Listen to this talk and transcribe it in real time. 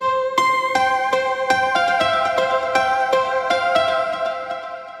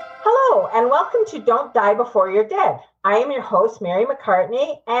Welcome to Don't Die Before You're Dead. I am your host, Mary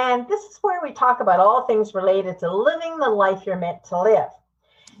McCartney, and this is where we talk about all things related to living the life you're meant to live.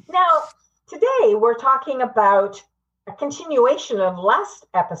 Now, today we're talking about a continuation of last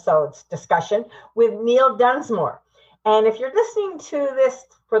episode's discussion with Neil Dunsmore. And if you're listening to this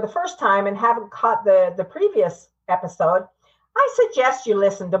for the first time and haven't caught the previous episode, I suggest you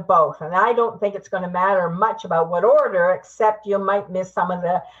listen to both. And I don't think it's going to matter much about what order, except you might miss some of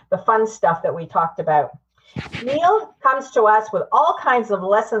the fun stuff that we talked about. Neil comes to us with all kinds of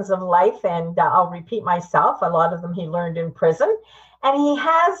lessons of life, and I'll repeat myself, a lot of them he learned in prison. And he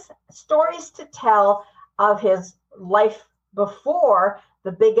has stories to tell of his life before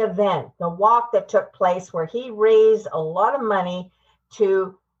the big event, the walk that took place where he raised a lot of money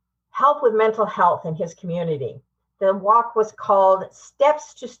to help with mental health in his community. The walk was called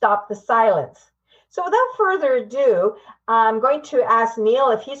Steps to Stop the Silence. So without further ado, I'm going to ask Neil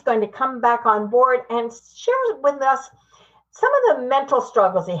if he's going to come back on board and share with us some of the mental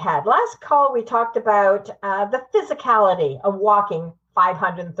struggles he had. Last call, we talked about the physicality of walking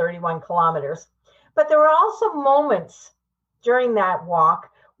 531 kilometers. But there were also moments during that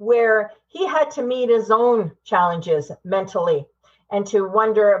walk where he had to meet his own challenges mentally and to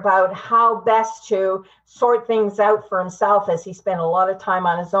wonder about how best to sort things out for himself as he spent a lot of time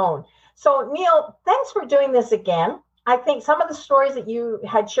on his own. So, Neil, thanks for doing this again. I think some of the stories that you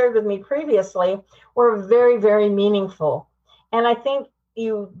had shared with me previously were very, very meaningful. And I think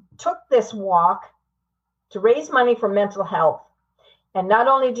you took this walk to raise money for mental health. And not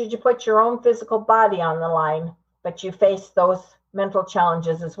only did you put your own physical body on the line, but you faced those mental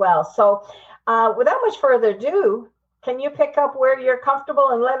challenges as well. So, without much further ado, can you pick up where you're comfortable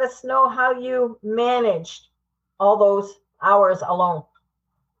and let us know how you managed all those hours alone?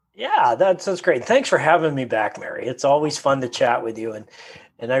 Yeah, that's great. Thanks for having me back, Mary. It's always fun to chat with you,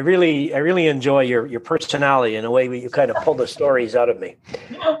 and I really enjoy your personality in a way you kind of pull the stories out of me.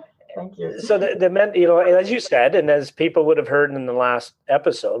 Thank you. So the men, as you said, and as people would have heard in the last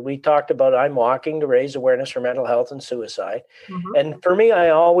episode, we talked about I'm walking to raise awareness for mental health and suicide. Mm-hmm. And for me,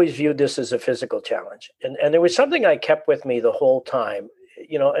 I always viewed this as a physical challenge. And there was something I kept with me the whole time.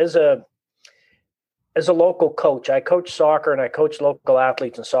 As a local coach, I coach soccer and I coach local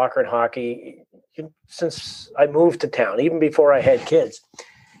athletes in soccer and hockey since I moved to town, even before I had kids.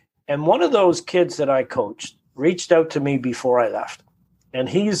 And one of those kids that I coached reached out to me before I left. And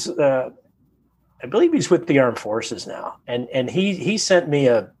he's, I believe he's with the armed forces now. And he sent me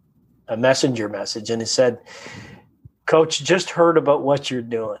a messenger message and he said, Coach, just heard about what you're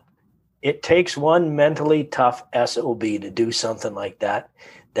doing. It takes one mentally tough SOB to do something like that.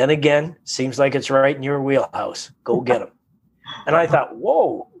 Then again, seems like it's right in your wheelhouse. Go get him. And I thought,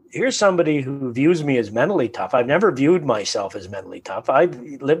 whoa, here's somebody who views me as mentally tough. I've never viewed myself as mentally tough. I've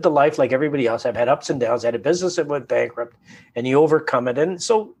lived a life like everybody else. I've had ups and downs. I had a business that went bankrupt, and you overcome it. And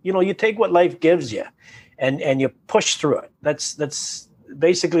so, you take what life gives you and you push through it. That's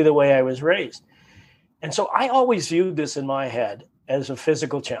basically the way I was raised. And so I always viewed this in my head as a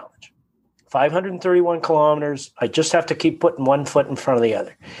physical challenge. 531 kilometers. I just have to keep putting one foot in front of the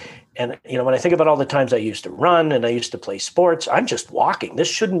other. And, when I think about all the times I used to run and I used to play sports, I'm just walking. This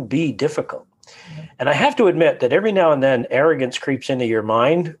shouldn't be difficult. Mm-hmm. And I have to admit that every now and then arrogance creeps into your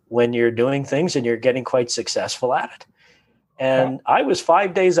mind when you're doing things and you're getting quite successful at it. And I was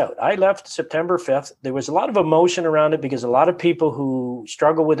 5 days out. I left September 5th. There was a lot of emotion around it because a lot of people who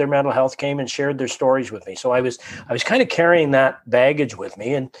struggle with their mental health came and shared their stories with me. So I was kind of carrying that baggage with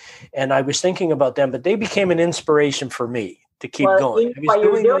me and I was thinking about them, but they became an inspiration for me to keep going.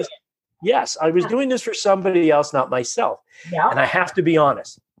 Yes, I was doing this for somebody else, not myself. Yeah. And I have to be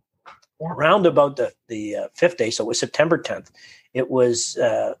honest. Yeah. Around about the fifth day, so it was September 10th, it was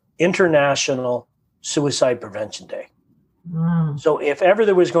International Suicide Prevention Day. Mm. So if ever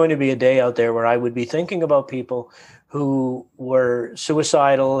there was going to be a day out there where I would be thinking about people who were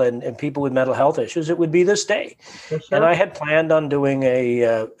suicidal and people with mental health issues, it would be this day. Sure. And I had planned on doing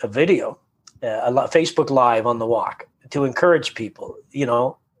a video, Facebook Live on the walk to encourage people,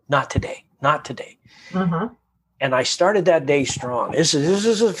 not today. Mm-hmm. And I started that day strong. This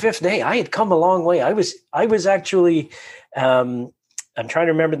is the fifth day. I had come a long way. I was actually, I'm trying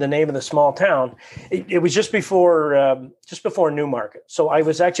to remember the name of the small town. It was just before Newmarket. So I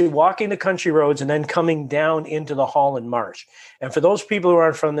was actually walking the country roads and then coming down into the Holland Marsh. And for those people who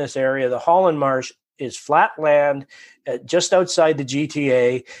aren't from this area, the Holland Marsh is flat land just outside the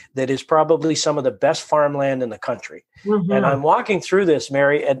GTA that is probably some of the best farmland in the country. Mm-hmm. And I'm walking through this,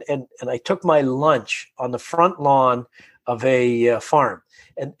 Mary, and I took my lunch on the front lawn of a farm.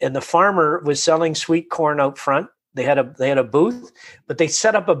 And the farmer was selling sweet corn out front. They had a booth, but they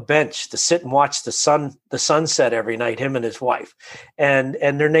set up a bench to sit and watch the sunset every night, him and his wife. And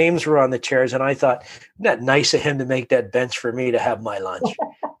their names were on the chairs. And I thought, isn't that nice of him to make that bench for me to have my lunch?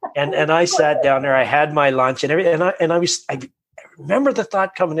 and I sat down there, I had my lunch and everything. I remember the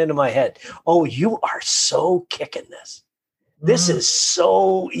thought coming into my head, oh, you are so kicking this. This is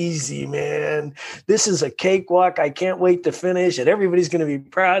so easy, man. This is a cakewalk. I can't wait to finish, and everybody's going to be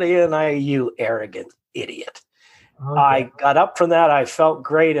proud of you. And you arrogant idiot. Okay. I got up from that. I felt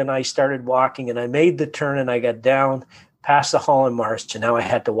great, and I started walking, and I made the turn, and I got down past the Holland Marsh, and now I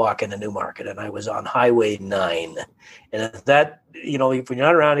had to walk into Newmarket, and I was on Highway 9. And that, if you're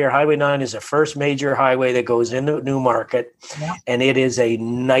not around here, Highway 9 is the first major highway that goes into Newmarket, and it is a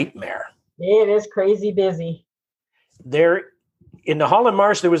nightmare. It is crazy busy. There, in the Holland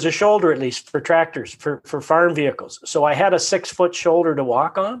Marsh, there was a shoulder, at least for tractors, for farm vehicles. So I had a 6-foot shoulder to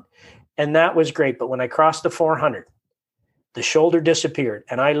walk on, and that was great. But when I crossed the 400, the shoulder disappeared,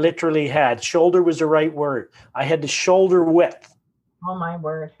 and I literally had, shoulder was the right word, I had the shoulder width. Oh, my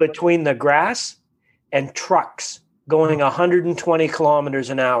word. Between the grass and trucks going 120 kilometers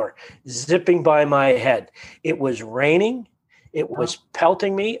an hour, zipping by my head. It was raining. It was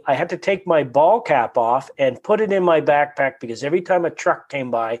pelting me. I had to take my ball cap off and put it in my backpack because every time a truck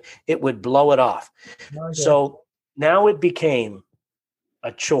came by, it would blow it off. So now it became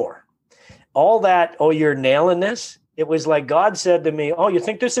a chore. All that, oh, you're nailing this. It was like God said to me, oh, you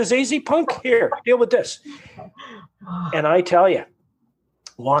think this is easy, punk? Here, deal with this. And I tell you,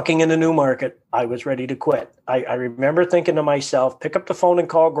 walking into Newmarket, I was ready to quit. I remember thinking to myself, pick up the phone and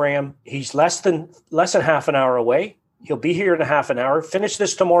call Graham. He's less than half an hour away. He'll be here in a half an hour. Finish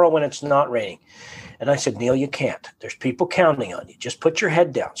this tomorrow when it's not raining. And I said, Neil, you can't. There's people counting on you. Just put your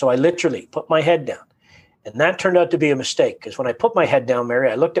head down. So I literally put my head down. And that turned out to be a mistake because when I put my head down,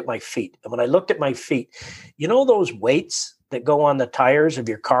 Mary, I looked at my feet. And when I looked at my feet, you know those weights that go on the tires of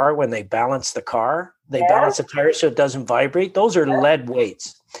your car when they balance the car? They balance the tires so it doesn't vibrate. Those are lead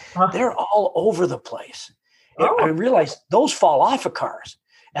weights. They're all over the place. I realized those fall off of cars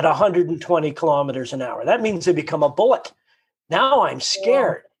at 120 kilometers an hour. That means they become a bullet. Now I'm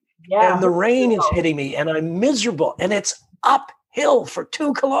scared. Yeah. And the rain is hitting me and I'm miserable and it's uphill for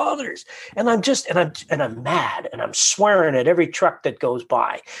 2 kilometers. And I'm just, and I'm mad and I'm swearing at every truck that goes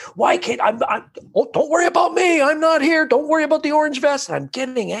by. Why can't don't worry about me. I'm not here. Don't worry about the orange vest. I'm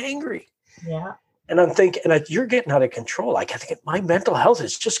getting angry. Yeah. And I'm thinking, you're getting out of control. I think my mental health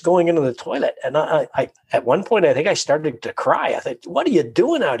is just going into the toilet. And I at one point, I think I started to cry. I thought, what are you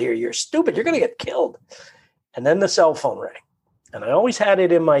doing out here? You're stupid. You're going to get killed. And then the cell phone rang. And I always had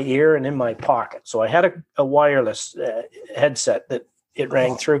it in my ear and in my pocket. So I had a wireless headset that it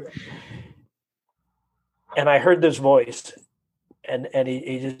rang through. And I heard this voice. And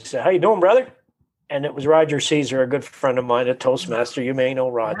he just said, how you doing, brother? And it was Roger Caesar, a good friend of mine, a Toastmaster. You may know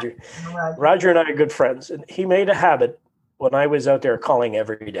Roger. Roger and I are good friends. And he made a habit when I was out there calling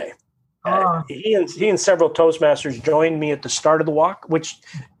every day. He and several Toastmasters joined me at the start of the walk, which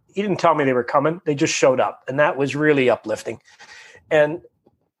he didn't tell me they were coming. They just showed up. And that was really uplifting.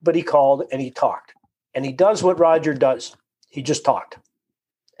 But he called and he talked. And he does what Roger does. He just talked.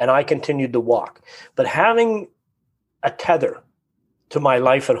 And I continued to walk. But having a tether to my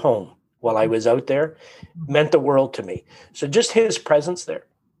life at home while I was out there meant the world to me. So just his presence there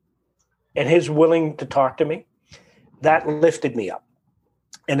and his willing to talk to me, that lifted me up.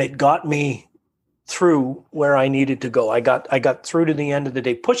 And it got me through where I needed to go. I got through to the end of the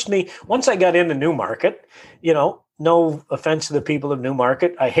day, pushed me. Once I got into Newmarket, no offense to the people of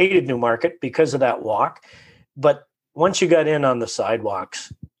Newmarket. I hated Newmarket because of that walk. But once you got in on the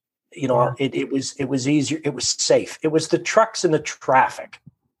sidewalks, it was easier. It was safe. It was the trucks and the traffic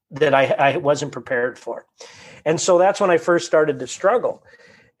that I wasn't prepared for. And so that's when I first started to struggle.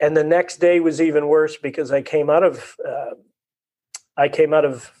 And the next day was even worse because I came out of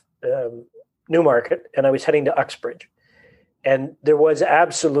Newmarket and I was heading to Uxbridge. And there was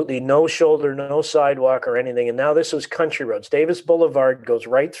absolutely no shoulder, no sidewalk or anything. And now this was country roads. Davis Boulevard goes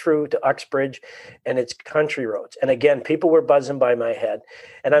right through to Uxbridge and it's country roads. And again, people were buzzing by my head.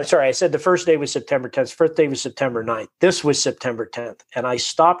 And I'm sorry, I said the first day was September 10th. First day was September 9th. This was September 10th. And I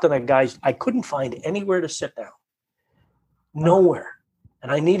stopped and I couldn't find anywhere to sit down. Nowhere.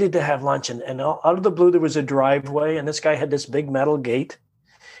 And I needed to have lunch. And out of the blue, there was a driveway. And this guy had this big metal gate.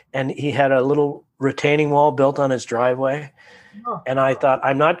 And he had a little retaining wall built on his driveway. And I thought,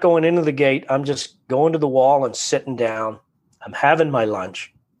 I'm not going into the gate. I'm just going to the wall and sitting down. I'm having my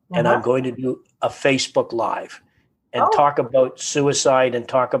lunch. And I'm going to do a Facebook Live and talk about suicide and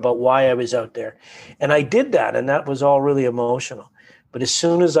talk about why I was out there. And I did that. And that was all really emotional. But as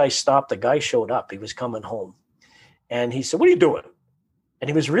soon as I stopped, the guy showed up. He was coming home. And he said, "What are you doing?" And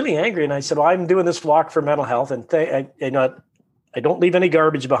he was really angry. And I said, "Well, I'm doing this walk for mental health, and I don't leave any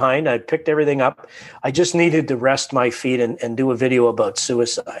garbage behind. I picked everything up. I just needed to rest my feet and do a video about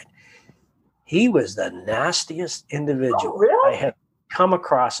suicide." He was the nastiest individual I had come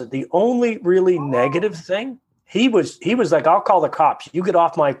across. The only really negative thing, he was like, "I'll call the cops. You get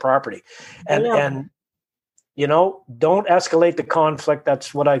off my property." And don't escalate the conflict.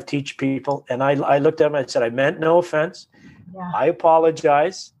 That's what I teach people. And I looked at him and I said, "I meant no offense. Yeah. I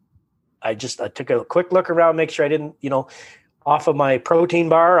apologize. I took a quick look around, make sure I didn't, off of my protein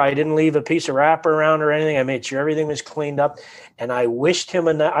bar, I didn't leave a piece of wrapper around or anything. I made sure everything was cleaned up." And I wished him,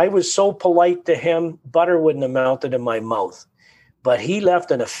 and I was so polite to him, butter wouldn't have melted in my mouth. But he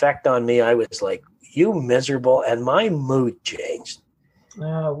left an effect on me. I was like, "You miserable," and my mood changed.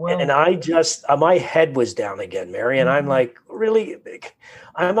 And I just, my head was down again, Mary. And I'm like, really,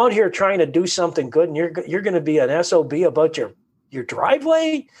 I'm out here trying to do something good, and you're going to be an SOB about your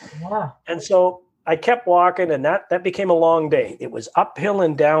driveway. Yeah. And so I kept walking, and that became a long day. It was uphill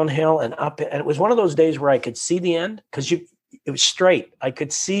and downhill and up. And it was one of those days where I could see the end because it was straight. I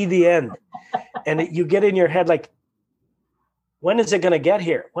could see the end. And you get in your head like, when is it going to get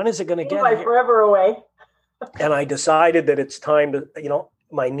here? When is it going to get here? Forever away. And I decided that it's time to,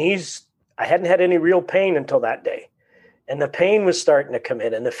 my knees, I hadn't had any real pain until that day. And the pain was starting to come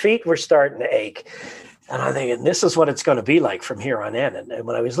in, and the feet were starting to ache. And I'm thinking, this is what it's going to be like from here on in. And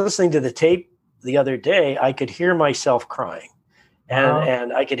when I was listening to the tape the other day, I could hear myself crying,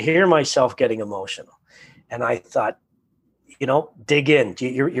 and I could hear myself getting emotional. And I thought, dig in.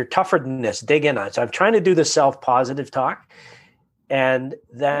 You're tougher than this. Dig in on it. So I'm trying to do the self-positive talk. And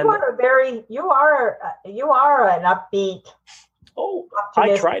then you are an upbeat,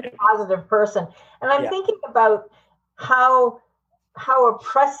 I tried it. Positive person. And I'm thinking about how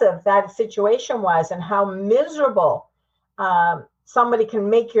oppressive that situation was and how miserable somebody can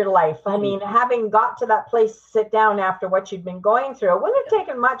make your life. I mean, having got to that place to sit down after what you'd been going through, it wouldn't have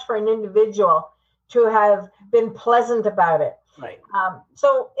taken much for an individual to have been pleasant about it. Right.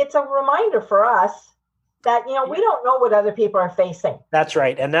 So it's a reminder for us that, we don't know what other people are facing. That's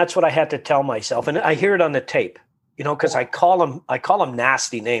right. And that's what I had to tell myself. And I hear it on the tape, because I call them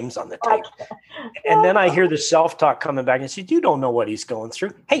nasty names on the tape. And then I hear the self-talk coming back and say, "You don't know what he's going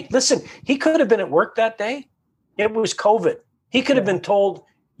through. Hey, listen, he could have been at work that day. It was COVID. He could have been told,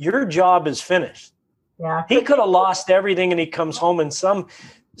 your job is finished." Yeah. He could have lost everything, and he comes home and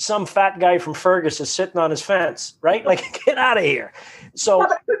some fat guy from Fergus is sitting on his fence, right? Like, get out of here. So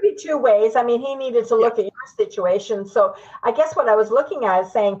it could be two ways. I mean, he needed to look at your situation. So I guess what I was looking at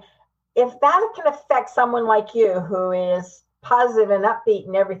is saying, if that can affect someone like you who is positive and upbeat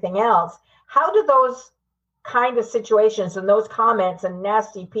and everything else, how do those kind of situations and those comments and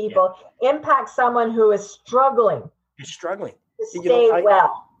nasty people impact someone who is struggling? You're struggling. To stay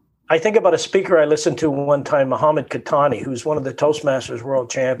well. I think about a speaker I listened to one time, Muhammad Khatani, who's one of the Toastmasters world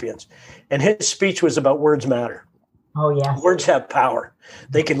champions. And his speech was about words matter. Oh, yes. Words have power.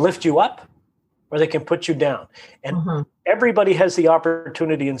 They can lift you up or they can put you down. And everybody has the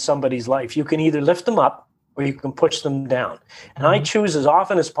opportunity in somebody's life. You can either lift them up or you can push them down. And I choose as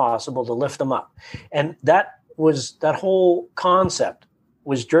often as possible to lift them up. And that whole concept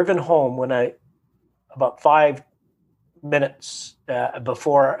was driven home when about 5 minutes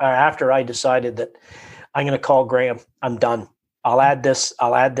before or after I decided that I'm going to call Graham. I'm done. I'll add this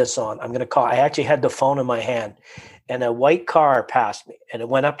on. I'm going to call. I actually had the phone in my hand, and a white car passed me, and it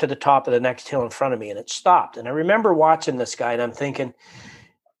went up to the top of the next hill in front of me, and it stopped. And I remember watching this guy, and I'm thinking,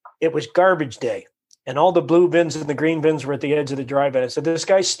 it was garbage day, and all the blue bins and the green bins were at the edge of the driveway. And I said, this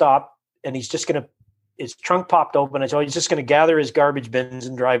guy stopped, and he's just going to, his trunk popped open. I said, he's just going to gather his garbage bins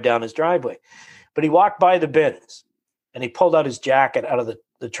and drive down his driveway. But he walked by the bins, and he pulled out his jacket out of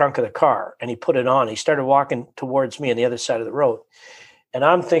the trunk of the car, and he put it on. He started walking towards me on the other side of the road. And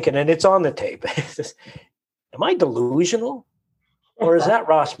I'm thinking, and it's on the tape, am I delusional? Or is that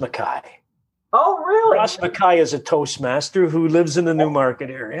Ross Mackay? Oh, really? Ross Mackay is a Toastmaster who lives in the Newmarket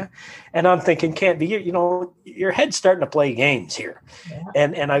area. And I'm thinking, can't be, your head's starting to play games here.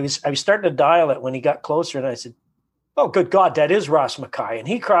 Yeah. And I was starting to dial it when he got closer, and I said, oh, good God, that is Ross Mackay. And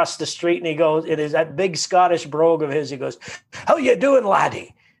he crossed the street, and he goes, it is that big Scottish brogue of his. He goes, how you doing,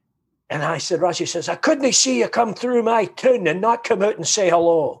 laddie? And I said, Ross, he says, I couldn't see you come through my tune and not come out and say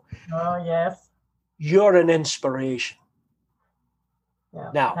hello. Oh, yes. You're an inspiration.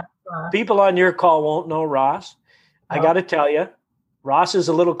 Yeah, now, people on your call won't know Ross. No. I got to tell you, Ross is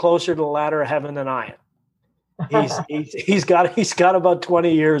a little closer to the ladder of heaven than I am. He's got about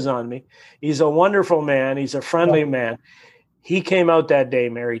 20 years on me. He's a wonderful man. He's a friendly man. He came out that day,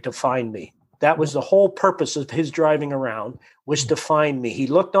 Mary, to find me. That was the whole purpose of his driving around, was to find me. He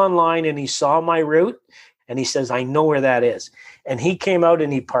looked online and he saw my route and he says, I know where that is. And he came out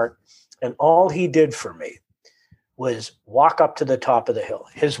and he parked, and all he did for me was walk up to the top of the hill.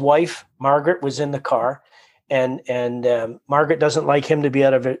 His wife, Margaret, was in the car, and Margaret doesn't like him to be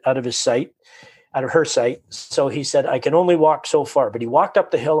out of her sight. So he said, I can only walk so far. But he walked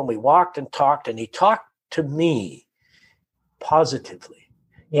up the hill and we walked and he talked to me positively.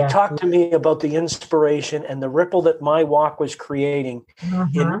 Yeah. He talked to me about the inspiration and the ripple that my walk was creating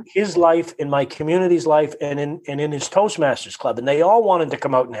in his life, in my community's life, and in his Toastmasters club. And they all wanted to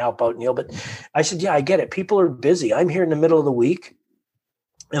come out and help out, Neil. But I said, yeah, I get it. People are busy. I'm here in the middle of the week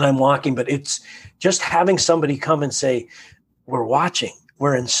and I'm walking, but it's just having somebody come and say, we're watching,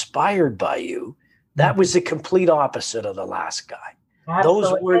 we're inspired by you. That was the complete opposite of the last guy. Absolutely.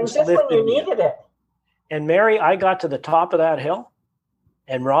 Those words and just lifted when you needed me. It. And Mary, I got to the top of that hill.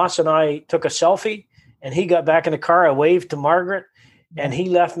 And Ross and I took a selfie, and he got back in the car. I waved to Margaret, and he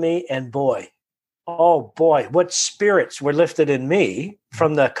left me. And boy, what spirits were lifted in me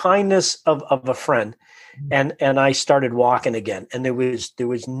from the kindness of a friend. And I started walking again. And there was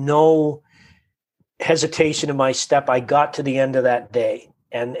no hesitation in my step. I got to the end of that day,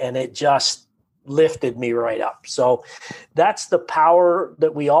 and it just lifted me right up. So that's the power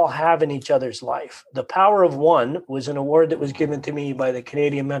that we all have in each other's life. The Power of One was an award that was given to me by the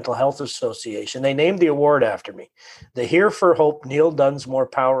Canadian Mental Health Association. They named the award after me, the Here for Hope Neil Dunsmore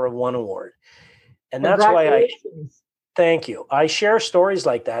Power of One Award. And that's why thank you. I share stories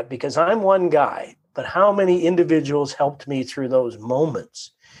like that because I'm one guy, but how many individuals helped me through those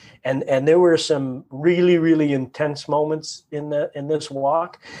moments? And there were some really, really intense moments in this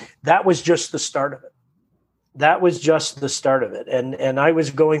walk. That was just the start of it. And I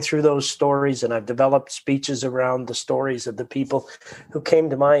was going through those stories, and I've developed speeches around the stories of the people who came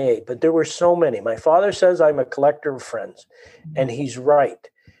to my aid. But there were so many. My father says I'm a collector of friends, and he's right.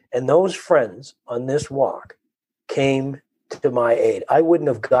 And those friends on this walk came to my aid. I wouldn't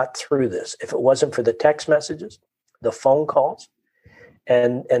have got through this if it wasn't for the text messages, the phone calls,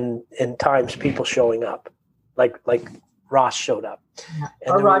 and in times people showing up, like Ross showed up,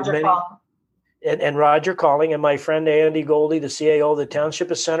 and or Roger calling, and Roger calling, and my friend Andy Goldie, the CAO of the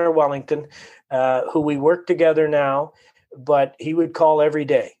Township of Center Wellington, who we work together now, but he would call every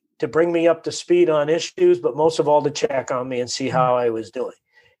day to bring me up to speed on issues, but most of all to check on me and see how I was doing.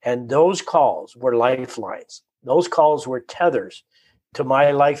 And those calls were lifelines. Those calls were tethers to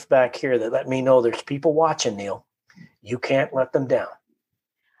my life back here that let me know there's people watching, Neil. You can't let them down.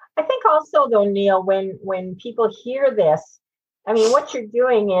 I think also, though, Neil, when people hear this, I mean, what you're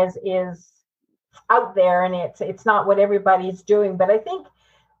doing is out there, and it's not what everybody's doing. But I think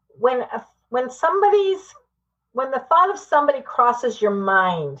when the thought of somebody crosses your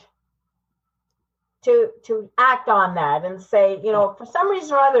mind, to act on that and say, you know, for some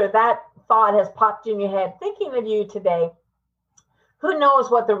reason or other, that thought has popped in your head, thinking of you today. Who knows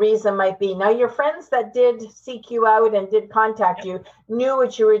what the reason might be? Now, your friends that did seek you out and did contact you knew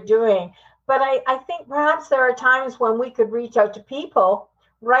what you were doing. But I think perhaps there are times when we could reach out to people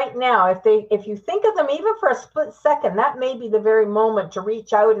right now. If you think of them, even for a split second, that may be the very moment to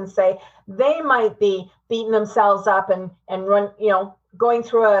reach out and say, they might be beating themselves up and run, you know, going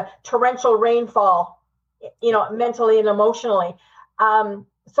through a torrential rainfall, you know, mentally and emotionally. So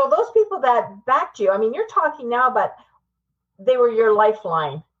those people that backed you, I mean, you're talking now about they were your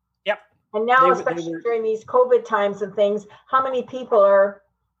lifeline. Yep. And now, especially during these COVID times and things, how many people are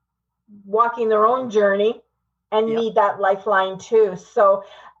walking their own journey and need that lifeline too? So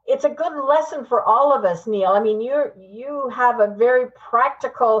it's a good lesson for all of us, Neil. I mean, you have a very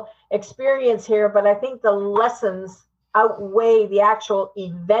practical experience here, but I think the lessons outweigh the actual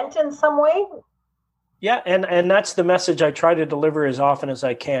event in some way. Yeah, and that's the message I try to deliver as often as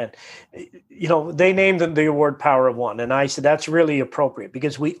I can. You know, they named the award Power of One, and I said that's really appropriate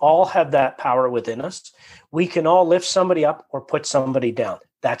because we all have that power within us. We can all lift somebody up or put somebody down.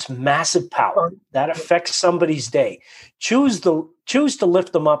 That's massive power. That affects somebody's day. Choose to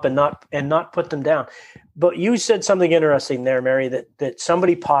lift them up and not put them down. But you said something interesting there, Mary, that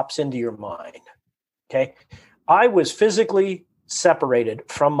somebody pops into your mind. Okay, I was physically separated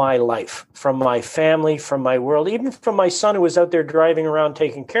from my life, from my family, from my world, even from my son who was out there driving around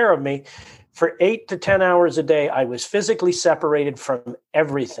taking care of me for 8 to 10 hours a day. I was physically separated from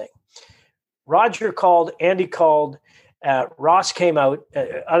everything. Roger called, Andy called, Ross came out,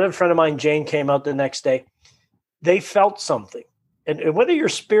 another friend of mine, Jane, came out the next day. They felt something. And whether you're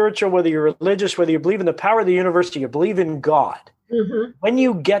spiritual, whether you're religious, whether you believe in the power of the universe, or you believe in God, when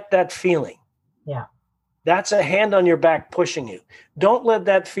you get that feeling, that's a hand on your back pushing you. Don't let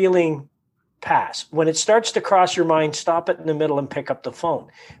that feeling pass. When it starts to cross your mind, stop it in the middle and pick up the phone,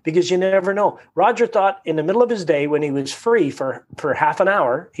 because you never know. Roger thought in the middle of his day when he was free for half an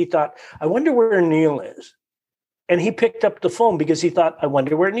hour, he thought, I wonder where Neil is. And he picked up the phone because he thought, I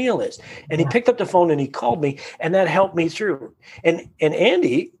wonder where Neil is. And he picked up the phone and he called me, and that helped me through. And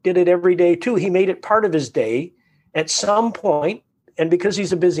Andy did it every day too. He made it part of his day at some point. And because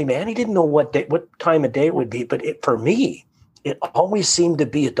he's a busy man, he didn't know what time of day it would be. But for me, it always seemed to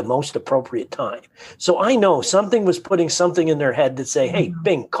be at the most appropriate time. So I know something was putting something in their head that say, hey,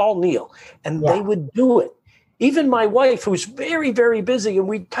 Bing, call Neil. And they would do it. Even my wife, who's very, very busy, and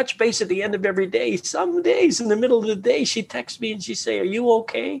we touch base at the end of every day. Some days in the middle of the day, she texts me and she say, are you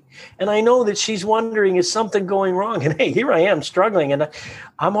okay? And I know that she's wondering, is something going wrong? And hey, here I am struggling. And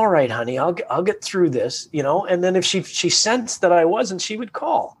I'm all right, honey. I'll get through this, And then if she sensed that I wasn't, she would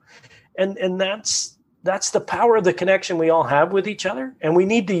call. And that's the power of the connection we all have with each other. And we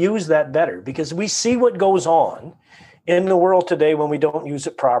need to use that better, because we see what goes on in the world today when we don't use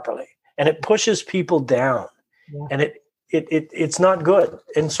it properly. And it pushes people down. Yeah. And it's not good.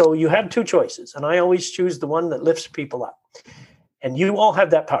 And so you have two choices. And I always choose the one that lifts people up. And you all have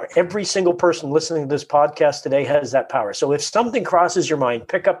that power. Every single person listening to this podcast today has that power. So if something crosses your mind,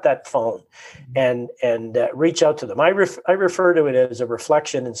 pick up that phone and reach out to them. I refer to it as a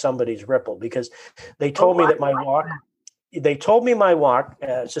reflection in somebody's ripple, because they told me that my walk. They told me my walk,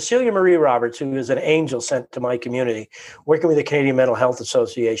 Cecilia Marie Roberts, who is an angel sent to my community, working with the Canadian Mental Health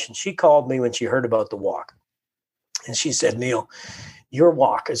Association, she called me when she heard about the walk. And she said, Neil, your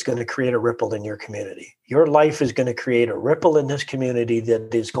walk is going to create a ripple in your community. Your life is going to create a ripple in this community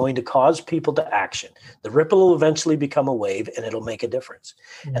that is going to cause people to action. The ripple will eventually become a wave, and it'll make a difference.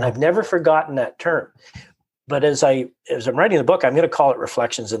 Yeah. And I've never forgotten that term. But as I'm writing the book, I'm going to call it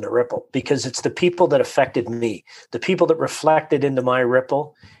Reflections in the Ripple, because it's the people that affected me, the people that reflected into my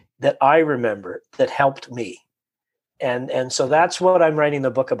ripple that I remember that helped me. And so that's what I'm writing the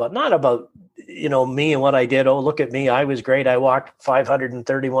book about. Not about, me and what I did. Oh, look at me. I was great. I walked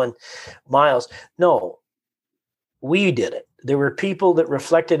 531 miles. No, we did it. There were people that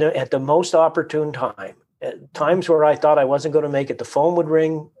reflected at the most opportune time, at times where I thought I wasn't going to make it. The phone would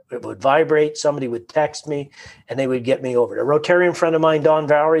ring, it would vibrate, somebody would text me, and they would get me over it. A Rotarian friend of mine, Don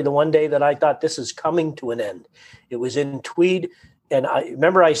Valerie, the one day that I thought this is coming to an end. It was in Tweed. And I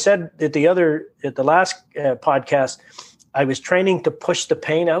remember I said at the last podcast, I was training to push the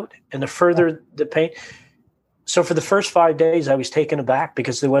pain out and to further the pain. So for the first 5 days, I was taken aback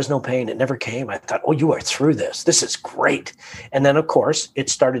because there was no pain. It never came. I thought, oh, you are through this. This is great. And then, of course, it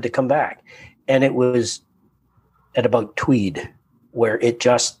started to come back. And it was at about Tweed where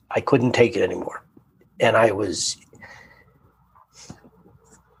I couldn't take it anymore. And I was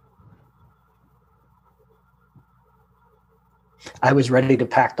ready to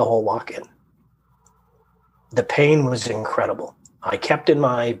pack the whole walk in. The pain was incredible. I kept in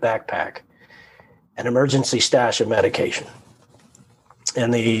my backpack an emergency stash of medication.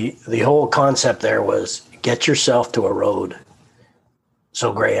 And the whole concept there was get yourself to a road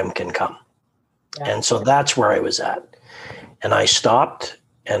so Graham can come. Yeah. And so that's where I was at. And I stopped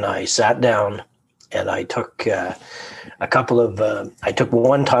and I sat down and I took I took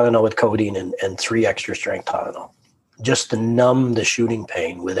one Tylenol with codeine and 3 extra strength Tylenol, just to numb the shooting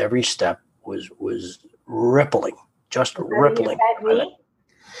pain. With every step was rippling, just rippling.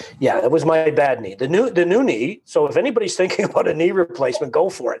 Yeah, it was my bad knee. The new knee. So if anybody's thinking about a knee replacement, go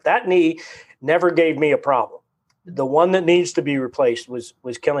for it. That knee never gave me a problem. The one that needs to be replaced was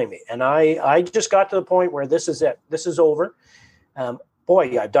killing me. And I just got to the point where this is it. This is over.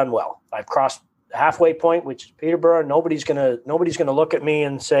 I've done well. I've crossed the halfway point, which is Peterborough. Nobody's gonna look at me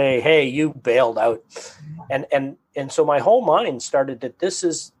and say, "Hey, you bailed out." And so my whole mind started that this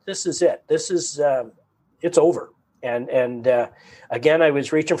is it. This is it's over. And again, I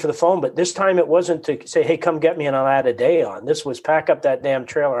was reaching for the phone, but this time it wasn't to say, "Hey, come get me," and I'll add a day on. This was pack up that damn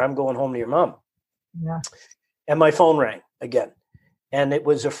trailer. I'm going home to your mom. Yeah. And my phone rang again. And it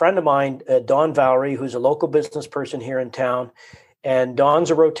was a friend of mine, Don Valerie, who's a local business person here in town. And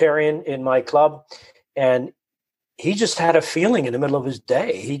Don's a Rotarian in my club. And he just had a feeling in the middle of his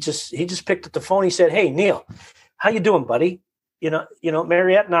day. He just picked up the phone. He said, "Hey, Neil, how you doing, buddy? You know,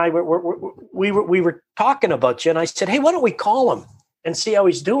 Mariette and I we were talking about you." And I said, "Hey, why don't we call him and see how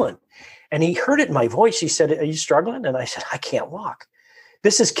he's doing?" And he heard it in my voice. He said, "Are you struggling?" And I said, "I can't walk.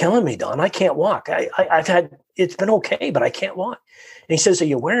 This is killing me, Don. I can't walk. It's been okay, but I can't walk." And he says, "Are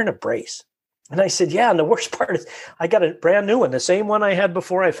you wearing a brace?" And I said, "Yeah." And the worst part is I got a brand new one, the same one I had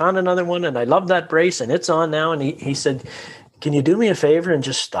before. I found another one and I love that brace and it's on now. And he said, "Can you do me a favor and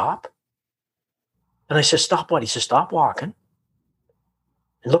just stop?" And I said, "Stop what?" He said, "Stop walking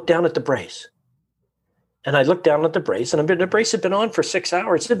and looked down at the brace. And I looked down at the brace, and the brace had been on for 6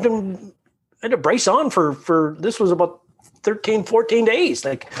 hours. I had a brace on for this was about 13, 14 days.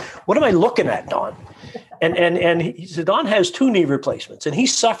 Like, what am I looking at, Don? And he said, Don has 2 knee replacements, and he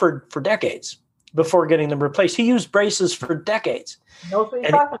suffered for decades before getting them replaced. He used braces for decades. Knows what you're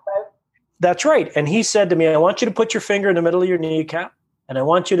talking about. That's right. And he said to me, I want you to put your finger in the middle of your kneecap, and I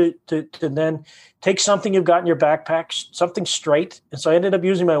want you to then take something you've got in your backpack, something straight. And so I ended up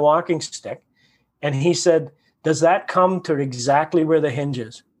using my walking stick. And he said, does that come to exactly where the hinge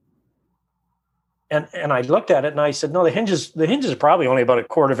is? And I looked at it and I said, no, the hinges are probably only about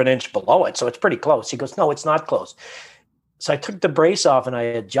 1/4 of an inch below it. So it's pretty close. He goes, no, it's not close. So I took the brace off and I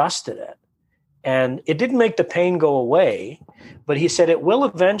adjusted it. And it didn't make the pain go away, but he said it will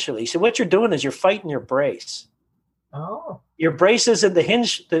eventually. He said, what you're doing is you're fighting your brace. Oh. Your brace isn't the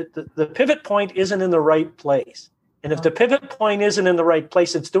hinge, the pivot point isn't in the right place. And if the pivot point isn't in the right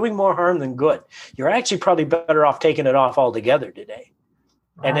place, it's doing more harm than good. You're actually probably better off taking it off altogether today.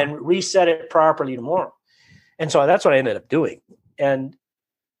 Wow. And then reset it properly tomorrow. And so that's what I ended up doing. And,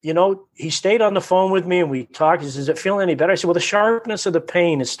 he stayed on the phone with me and we talked. He says, does it feel any better? I said, well, the sharpness of the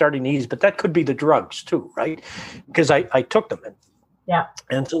pain is starting to ease, but that could be the drugs too, right? Because I took them.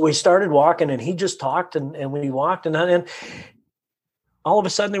 And so we started walking and he just talked and we walked and all of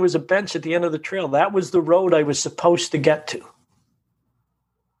a sudden there was a bench at the end of the trail. That was the road I was supposed to get to.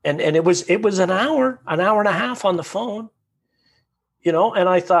 And it was an hour and a half on the phone, and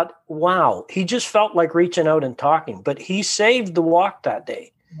I thought, wow, he just felt like reaching out and talking, but he saved the walk that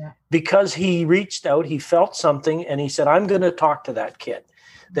day because he reached out, he felt something and he said, I'm going to talk to that kid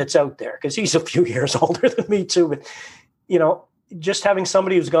that's out there because he's a few years older than me too. But, just having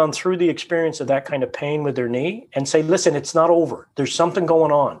somebody who's gone through the experience of that kind of pain with their knee and say, listen, it's not over. There's something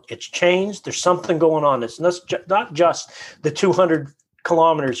going on. It's changed. There's something going on. It's not just the 200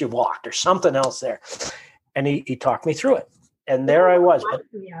 kilometers you walked. There's something else there. And he talked me through it. And there I was.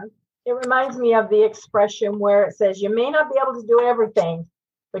 It reminds me of the expression where it says, you may not be able to do everything,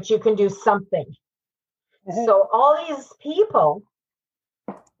 but you can do something. Mm-hmm. So all these people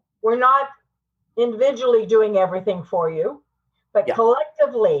were not individually doing everything for you, but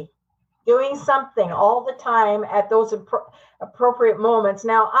collectively doing something all the time at those appropriate moments.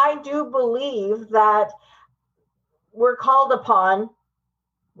 Now, I do believe that we're called upon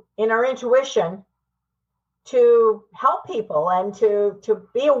in our intuition to help people and to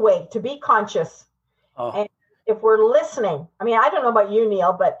be awake, to be conscious. Oh. And if we're listening, I mean, I don't know about you,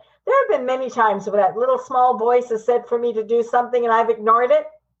 Neil, but there have been many times where that little small voice has said for me to do something and I've ignored it,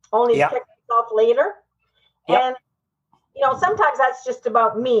 only to pick myself later. Yep. And sometimes that's just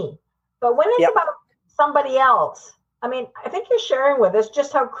about me. But when it's about somebody else, I mean, I think you're sharing with us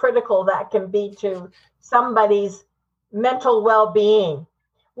just how critical that can be to somebody's mental well-being.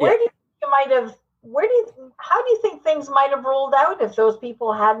 How do you think things might have rolled out if those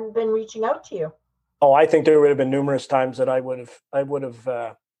people hadn't been reaching out to you? Oh, I think there would have been numerous times that I would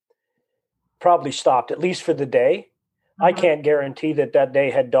have probably stopped, at least for the day. I can't guarantee that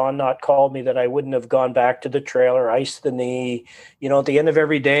day had Don not called me that I wouldn't have gone back to the trailer, iced the knee. At the end of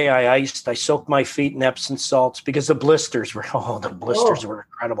every day, I soaked my feet in Epsom salts because the blisters were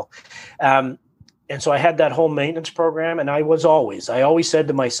incredible. And so I had that whole maintenance program. And I always said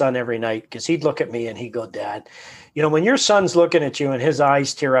to my son every night, because he'd look at me and he'd go, Dad, when your son's looking at you and his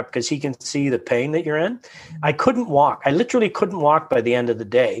eyes tear up because he can see the pain that you're in, I couldn't walk. I literally couldn't walk by the end of the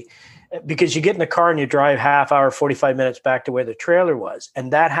day. Because you get in the car and you drive half hour, 45 minutes back to where the trailer was.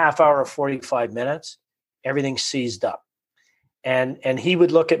 And that half hour, 45 minutes, everything's seized up. And he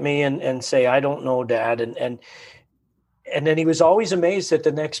would look at me and say, I don't know, Dad. And then he was always amazed that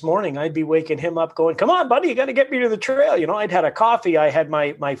the next morning I'd be waking him up going, come on, buddy, you got to get me to the trail. I'd had a coffee. I had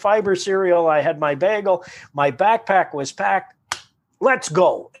my fiber cereal. I had my bagel. My backpack was packed. Let's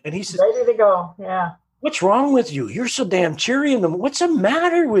go. And he says, ready to go. Yeah. What's wrong with you? You're so damn cheery. What's the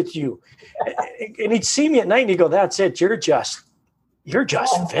matter with you? And he'd see me at night and he'd go, that's it. You're just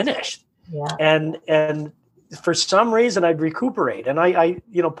finished. Yeah. And for some reason I'd recuperate. And I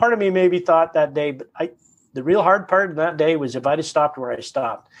part of me maybe thought that day, but the real hard part of that day was if I'd have stopped where I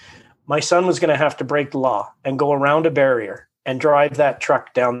stopped, my son was going to have to break the law and go around a barrier and drive that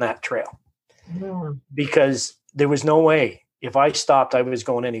truck down that trail because there was no way if I stopped, I was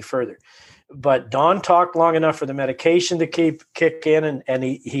going any further. But Don talked long enough for the medication to kick in, and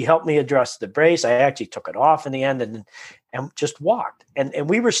he helped me adjust the brace. I actually took it off in the end and just walked. And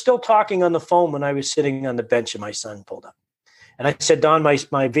we were still talking on the phone when I was sitting on the bench and my son pulled up. And I said, Don,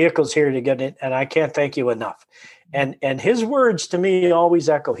 my vehicle's here to get it, and I can't thank you enough. And his words to me always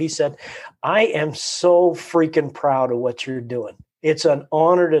echo. He said, I am so freaking proud of what you're doing. It's an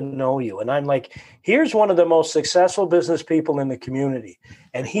honor to know you. And I'm like, here's one of the most successful business people in the community.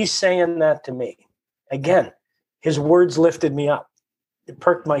 And he's saying that to me. Again, his words lifted me up. It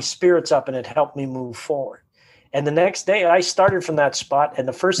perked my spirits up and it helped me move forward. And the next day I started from that spot. And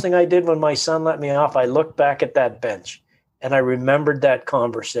the first thing I did when my son let me off, I looked back at that bench and I remembered that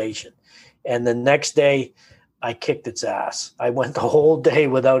conversation. And the next day I kicked its ass. I went the whole day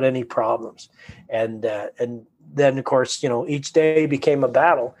without any problems. And then, of course, each day became a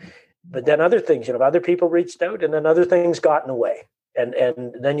battle. But then other things, other people reached out and then other things got in the way.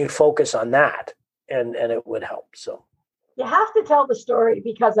 And then you focus on that and it would help. So you have to tell the story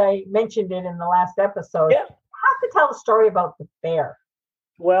because I mentioned it in the last episode. Yeah. You have to tell the story about the bear.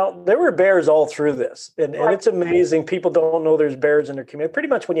 Well, there were bears all through this. And it's amazing. People don't know there's bears in their community. Pretty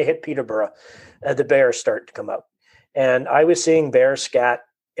much when you hit Peterborough, the bears start to come out. And I was seeing bear scat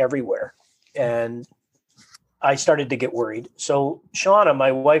everywhere. And I started to get worried. So Shauna,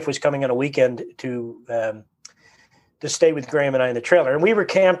 my wife, was coming on a weekend to stay with Graham and I in the trailer. And we were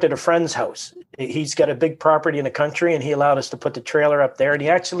camped at a friend's house. He's got a big property in the country and he allowed us to put the trailer up there. And he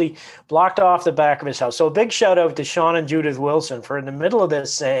actually blocked off the back of his house. So a big shout out to Sean and Judith Wilson for in the middle of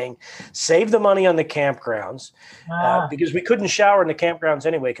this saying, save the money on the campgrounds because we couldn't shower in the campgrounds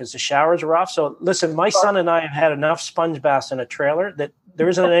anyway because the showers were off. So listen, my son and I have had enough sponge baths in a trailer that there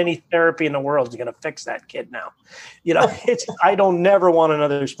isn't any therapy in the world that's going to fix that kid now. I don't never want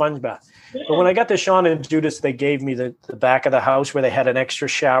another sponge bath. But when I got to Sean and Judith, they gave me the back of the house where they had an extra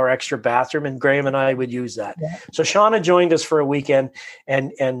shower, extra bathroom, and Graham and I would use that. Yeah. So Shauna joined us for a weekend,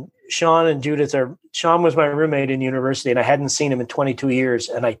 and Sean and Judith Sean was my roommate in university, and I hadn't seen him in 22 years.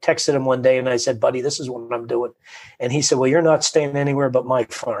 And I texted him one day, and I said, buddy, this is what I'm doing. And he said, well, you're not staying anywhere but my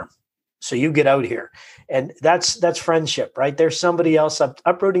farm. So you get out here. And that's friendship, right? There's somebody else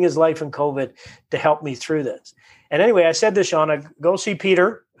uprooting his life in COVID to help me through this. And anyway, I said to Shauna, go see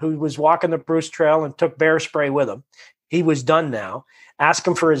Peter, who was walking the Bruce Trail and took bear spray with him. He was done now. Ask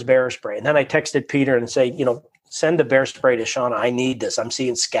him for his bear spray. And then I texted Peter and say, send the bear spray to Shauna. I need this. I'm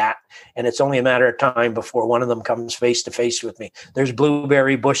seeing scat. And it's only a matter of time before one of them comes face to face with me. There's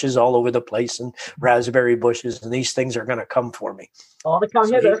blueberry bushes all over the place and raspberry bushes. And these things are going to come for me. All to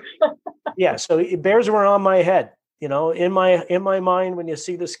come hither. Yeah. So bears were on my head, in my mind when you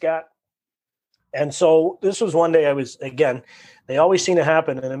see the scat. And so this was one day they always seem to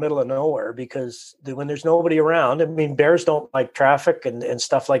happen in the middle of nowhere because when there's nobody around, I mean, bears don't like traffic and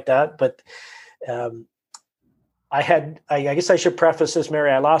stuff like that. But I guess I should preface this,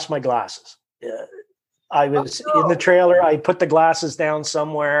 Mary, I lost my glasses. I was in the trailer. I put the glasses down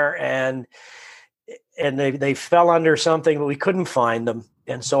somewhere and they fell under something, but we couldn't find them.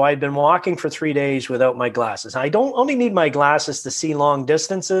 And so I'd been walking for 3 days without my glasses. I don't only need my glasses to see long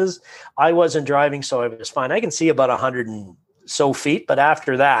distances. I wasn't driving, so I was fine. I can see about 100 and so feet, but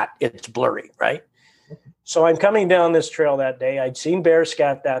after that, it's blurry, right? So I'm coming down this trail that day. I'd seen bear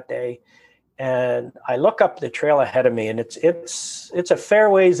scat that day, and I look up the trail ahead of me, and it's a fair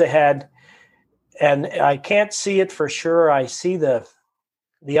ways ahead, and I can't see it for sure. I see the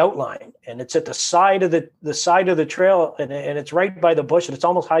outline, and it's at the side of the trail, and it's right by the bush, and it's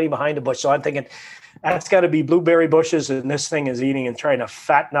almost hiding behind a bush. So I'm thinking that's got to be blueberry bushes, and this thing is eating and trying to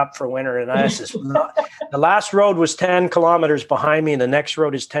fatten up for winter. And the last road was 10 kilometers behind me, and the next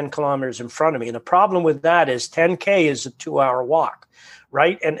road is 10 kilometers in front of me. And the problem with that is 10K is a 2-hour walk,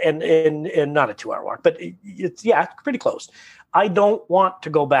 right? And not a 2-hour walk, but it's pretty close. I don't want to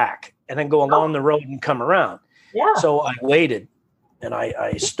go back and then go along the road and come around. Yeah. So I waited. And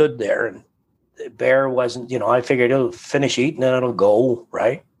I stood there, and the bear wasn't, I figured it'll finish eating and it'll go,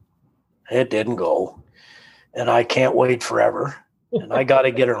 right? It didn't go. And I can't wait forever. And I got to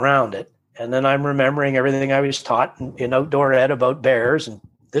get around it. And then I'm remembering everything I was taught in outdoor ed about bears. And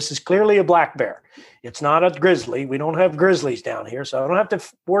this is clearly a black bear. It's not a grizzly. We don't have grizzlies down here. So I don't have to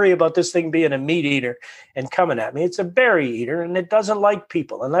worry about this thing being a meat eater and coming at me. It's a berry eater, and it doesn't like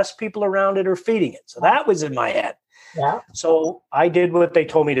people unless people around it are feeding it. So that was in my head. Yeah. So I did what they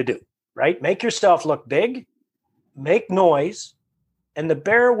told me to do, right? Make yourself look big, make noise, and the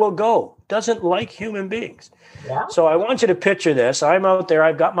bear will go. Doesn't like human beings. Yeah. So I want you to picture this. I'm out there.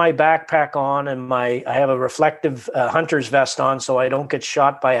 I've got my backpack on and I have a reflective hunter's vest on so I don't get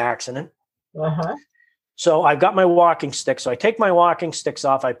shot by accident. Uh-huh. So I've got my walking stick. So I take my walking sticks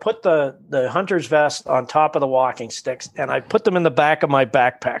off. I put the hunter's vest on top of the walking sticks, and I put them in the back of my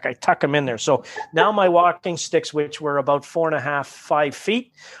backpack. I tuck them in there. So now my walking sticks, which were about 4.5, 5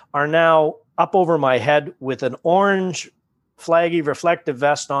 feet, are now up over my head with an orange flaggy reflective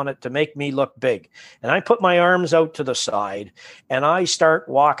vest on it to make me look big. And I put my arms out to the side and I start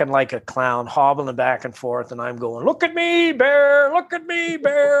walking like a clown, hobbling back and forth. And I'm going, look at me, bear. Look at me,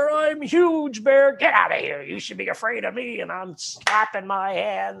 bear. I'm huge, bear. Get out of here. You should be afraid of me. And I'm slapping my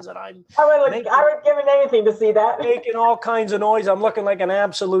hands and I would give anything to see that. Making all kinds of noise. I'm looking like an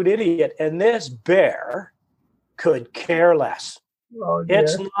absolute idiot. And this bear could care less. Oh, dear.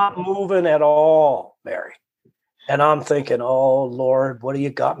 It's not moving at all, Mary. And I'm thinking, oh, Lord, what do you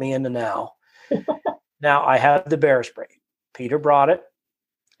got me into now? Now, I have the bear spray. Peter brought it,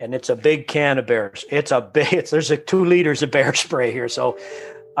 and it's a big can of bears. There's 2 liters of bear spray here. So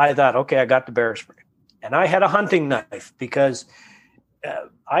I thought, okay, I got the bear spray. And I had a hunting knife because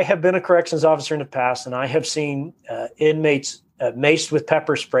I have been a corrections officer in the past, and I have seen inmates maced with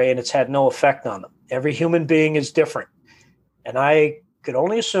pepper spray, and it's had no effect on them. Every human being is different. And I could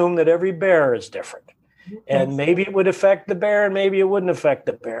only assume that every bear is different. And maybe it would affect the bear and maybe it wouldn't affect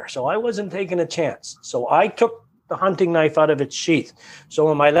the bear. So I wasn't taking a chance. So I took the hunting knife out of its sheath.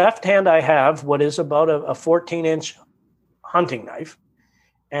 So in my left hand, I have what is about a 14-inch hunting knife.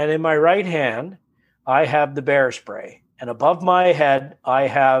 And in my right hand, I have the bear spray. And above my head, I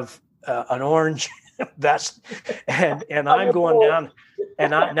have an orange vest. And I'm going down.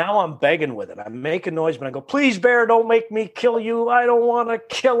 And now I'm begging with it. I'm making noise, but I go, please, bear, don't make me kill you. I don't want to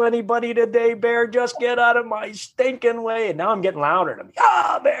kill anybody today, bear. Just get out of my stinking way. And now I'm getting louder. And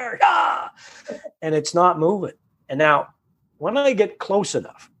I'm, bear, and it's not moving. And now when I get close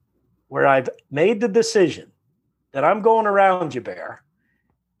enough where I've made the decision that I'm going around you, bear,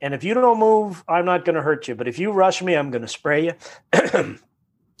 and if you don't move, I'm not going to hurt you. But if you rush me, I'm going to spray you.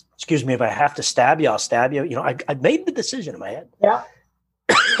 Excuse me, if I have to stab you, I'll stab you. You know, I've made the decision in my head. Yeah.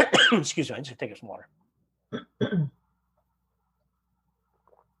 Excuse me, I just take some water.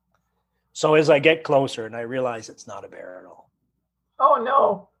 So as I get closer and I realize it's not a bear at all. Oh,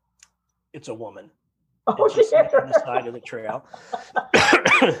 no. It's a woman. Oh, she's sitting on the side of the trail.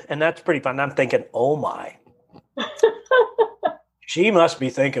 And that's pretty fun. I'm thinking, oh my. She must be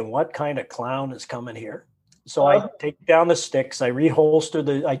thinking, what kind of clown is coming here? So I take down the sticks, I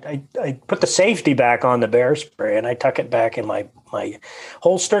reholster I put the safety back on the bear spray and I tuck it back in my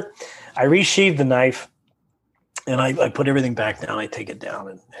holster. I resheathe the knife and I put everything back down. I take it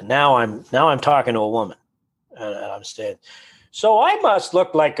down and now I'm talking to a woman and I'm saying, so I must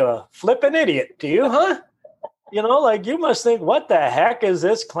look like a flippin' idiot to you, huh? You know, like you must think, what the heck is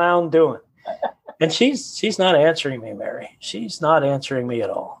this clown doing? And she's not answering me, Mary. She's not answering me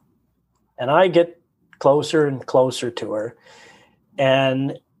at all. And I get closer and closer to her.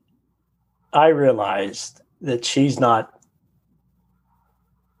 And I realized that she's not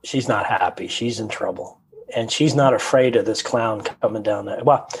happy. She's in trouble. And she's not afraid of this clown coming down there.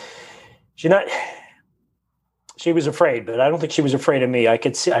 Well, she was afraid, but I don't think she was afraid of me. I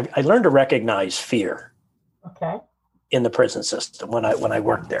could see, I learned to recognize fear. Okay. In the prison system when I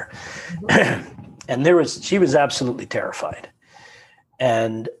worked there. And she was absolutely terrified.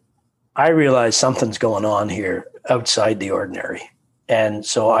 And I realized something's going on here outside the ordinary. And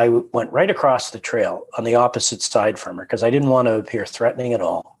so I went right across the trail on the opposite side from her because I didn't want to appear threatening at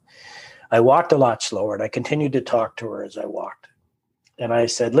all. I walked a lot slower and I continued to talk to her as I walked. And I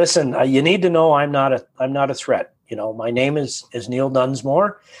said, listen, you need to know I'm not a threat. You know, my name is Neil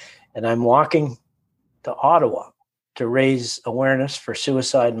Dunsmore and I'm walking to Ottawa to raise awareness for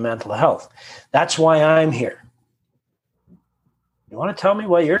suicide and mental health. That's why I'm here. You want to tell me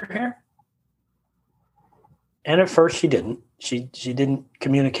why you're here? And at first she didn't. She didn't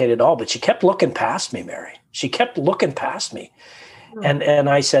communicate at all, but she kept looking past me, Mary. She kept looking past me. And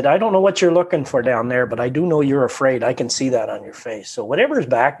I said, I don't know what you're looking for down there, but I do know you're afraid. I can see that on your face. So whatever's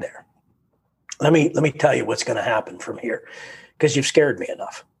back there, let me tell you what's going to happen from here because you've scared me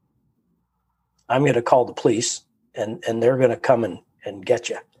enough. I'm going to call the police and they're going to come and get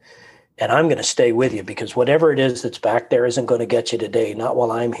you. And I'm going to stay with you because whatever it is that's back there isn't going to get you today, not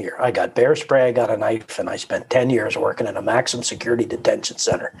while I'm here. I got bear spray, I got a knife, and I spent 10 years working in a maximum security detention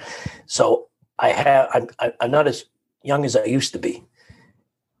center. So I'm not as young as I used to be,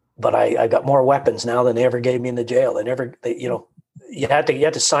 but I got more weapons now than they ever gave me in the jail. You had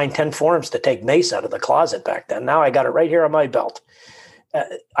to sign 10 forms to take mace out of the closet back then. Now I got it right here on my belt.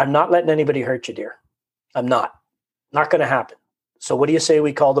 I'm not letting anybody hurt you, dear. I'm not going to happen. So what do you say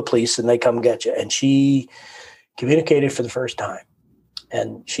we call the police and they come get you? And she communicated for the first time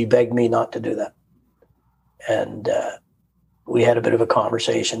and she begged me not to do that. And we had a bit of a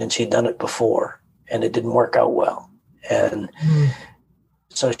conversation and she'd done it before and it didn't work out well. And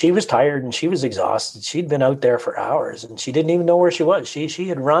So she was tired and she was exhausted. She'd been out there for hours and she didn't even know where she was. She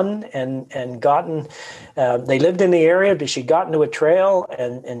had run and gotten, they lived in the area, but she'd gotten to a trail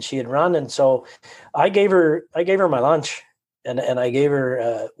and she had run. And so I gave her my lunch and I gave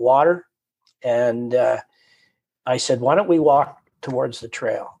her water. And I said, why don't we walk towards the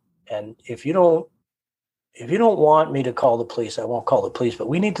trail? And if you don't want me to call the police, I won't call the police, but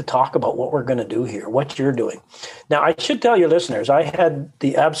we need to talk about what we're going to do here, what you're doing. Now, I should tell your listeners, I had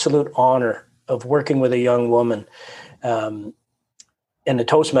the absolute honor of working with a young woman in the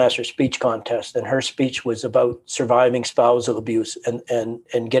Toastmaster speech contest, and her speech was about surviving spousal abuse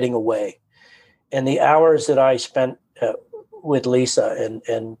and getting away. And the hours that I spent with Lisa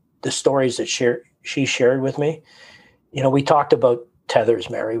and the stories that she shared with me, we talked about tethers,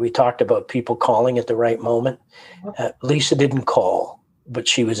 Mary. We talked about people calling at the right moment. Lisa didn't call, but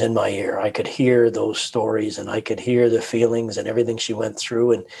she was in my ear. I could hear those stories and I could hear the feelings and everything she went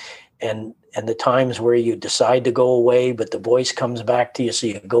through and the times where you decide to go away, but the voice comes back to you. So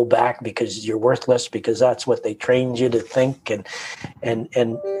you go back because you're worthless, because that's what they trained you to think and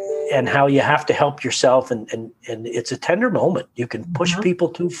how you have to help yourself. And it's a tender moment. You can push people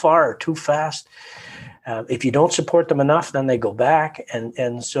too far or too fast. If you don't support them enough, then they go back.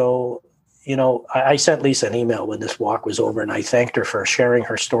 And so, I sent Lisa an email when this walk was over, and I thanked her for sharing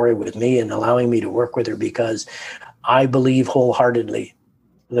her story with me and allowing me to work with her, because I believe wholeheartedly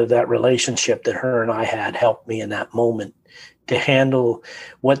that relationship that her and I had helped me in that moment to handle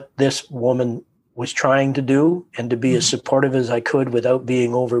what this woman was trying to do and to be as supportive as I could without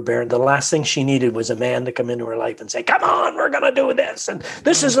being overbearing. The last thing she needed was a man to come into her life and say, come on, we're going to do this. And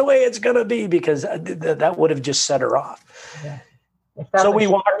this is the way it's going to be, because that would have just set her off. Yeah. So we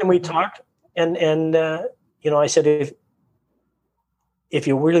walked and we talked and I said, if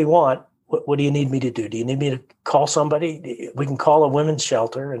you really want, what do you need me to do? Do you need me to call somebody? We can call a women's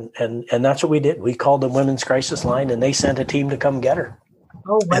shelter. And that's what we did. We called the women's crisis line and they sent a team to come get her.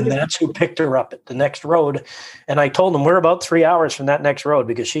 Oh, and that's who picked her up at the next road. And I told them we're about 3 hours from that next road,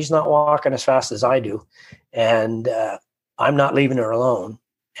 because she's not walking as fast as I do. And I'm not leaving her alone.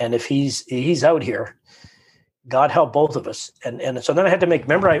 And if he's out here, God help both of us. And so then I had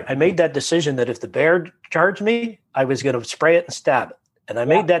to I made that decision that if the bear charged me, I was going to spray it and stab it. And I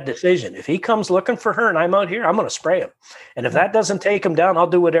made that decision. If he comes looking for her and I'm out here, I'm going to spray him. And if that doesn't take him down, I'll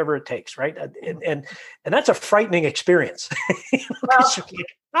do whatever it takes. Right. And that's a frightening experience. Make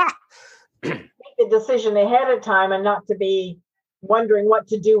the decision ahead of time and not to be wondering what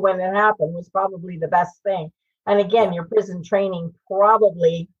to do when it happened was probably the best thing. And again, your prison training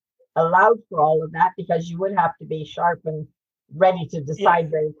probably allowed for all of that, because you would have to be sharp and ready to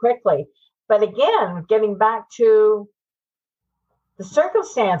decide very quickly. But again, getting back to the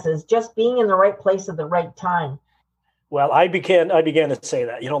circumstances, just being in the right place at the right time. Well, I began to say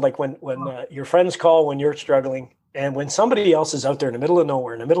that, like when your friends call when you're struggling, and when somebody else is out there in the middle of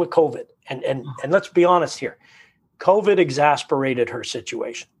nowhere, in the middle of COVID, and let's be honest here, COVID exasperated her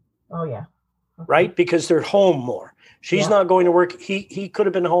situation. Oh yeah. Okay. Right? Because they're home more. She's not going to work. He could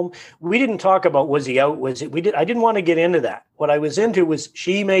have been home. We didn't talk about, was he out? I didn't want to get into that. What I was into was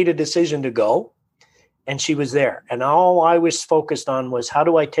she made a decision to go. And she was there. And all I was focused on was, how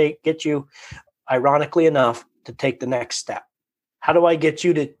do I get you, ironically enough, to take the next step? How do I get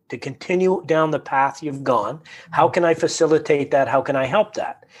you to continue down the path you've gone? How can I facilitate that? How can I help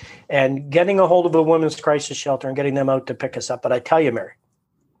that? And getting a hold of a women's crisis shelter and getting them out to pick us up. But I tell you, Mary,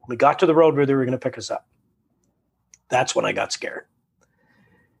 we got to the road where they were going to pick us up. That's when I got scared,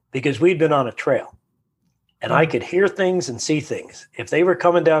 because we'd been on a trail. And I could hear things and see things. If he was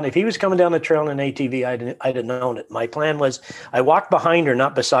coming down the trail in an ATV, I'd have known it. My plan was I walked behind her,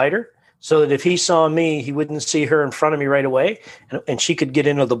 not beside her, so that if he saw me, he wouldn't see her in front of me right away. And she could get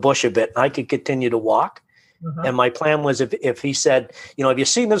into the bush a bit. And I could continue to walk. Mm-hmm. And my plan was if he said, have you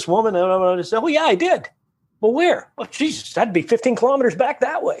seen this woman? And I would say, oh, yeah, I did. Well, where? Oh, Jesus, that'd be 15 kilometers back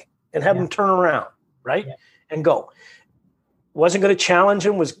that way. And have him turn around, right? Yeah. And go. Wasn't going to challenge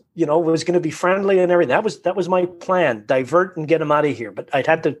him, was going to be friendly and everything. That was my plan, divert and get him out of here. But I'd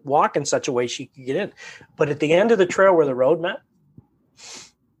had to walk in such a way she could get in. But at the end of the trail where the road met,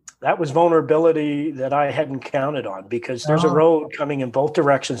 that was vulnerability that I hadn't counted on, because there's a road coming in both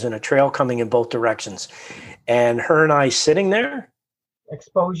directions and a trail coming in both directions. And her and I sitting there.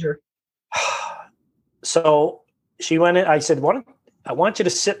 Exposure. So she went in, I said, I want you to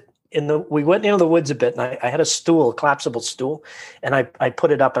sit we went into the woods a bit, and I had a collapsible stool, and I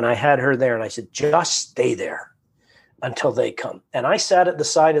put it up and I had her there, and I said, just stay there until they come. And I sat at the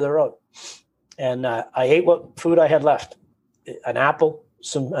side of the road, and I ate what food I had left, an apple,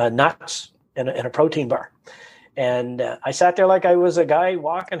 some nuts, and a protein bar. And I sat there like I was a guy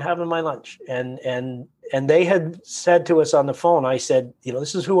walking, having my lunch. And they had said to us on the phone, I said,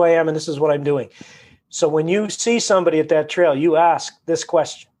 this is who I am and this is what I'm doing. So when you see somebody at that trail, you ask this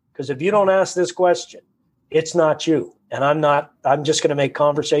question, because if you don't ask this question, it's not you. And I'm just going to make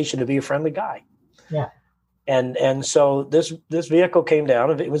conversation to be a friendly guy. Yeah. And so this vehicle came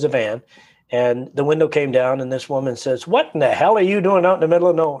down. It was a van, and the window came down, and this woman says, "What in the hell are you doing out in the middle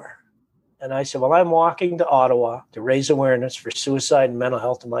of nowhere?" And I said, "Well, I'm walking to Ottawa to raise awareness for suicide and mental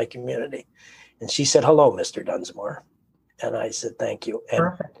health in my community." And she said, "Hello, Mr. Dunsmore." And I said, "Thank you." And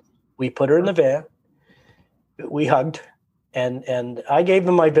Perfect. We put her in the van. We hugged, and I gave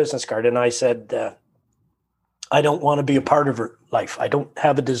them my business card, and I said, I don't want to be a part of her life. I don't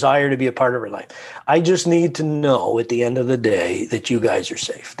have a desire to be a part of her life. I just need to know at the end of the day that you guys are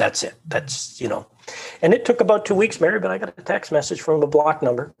safe. That's it. That's, and it took about 2 weeks, Mary, but I got a text message from a block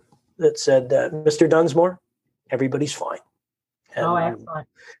number that said, Mr. Dunsmore, everybody's fine. And excellent.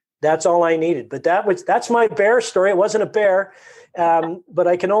 That's all I needed. But that's my bear story. It wasn't a bear. But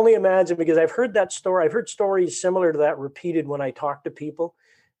I can only imagine, because I've heard that story. I've heard stories similar to that repeated when I talk to people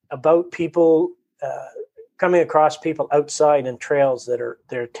about people, coming across people outside in trails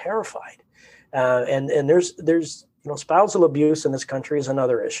they're terrified, and there's spousal abuse in this country is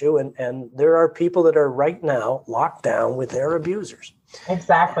another issue, and there are people that are right now locked down with their abusers.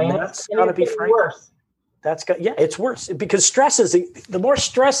 Exactly, and that's got to be worse. It's worse because stress is the more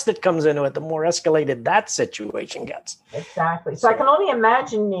stress that comes into it, the more escalated that situation gets. Exactly. So I can only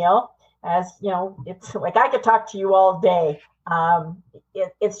imagine, Neil, as it's like I could talk to you all day.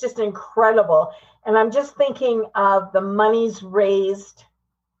 It's just incredible. And I'm just thinking of the monies raised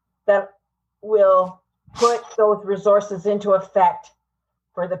that will put those resources into effect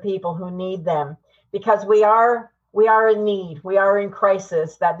for the people who need them, because we are in need. We are in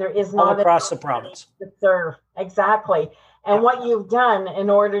crisis, that there is not all across the province to serve. Exactly. And what you've done in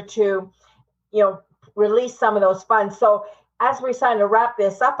order to, release some of those funds. So as we're trying to wrap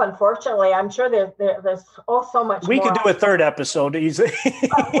this up, unfortunately, I'm sure there's so much we more. could do a third episode easily.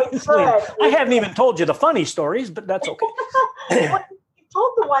 I haven't even told you the funny stories, but that's okay. Well, you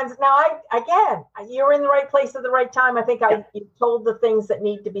told the ones. Now, you're in the right place at the right time. I think you told the things that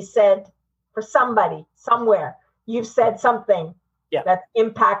need to be said for somebody, somewhere. You've said something that's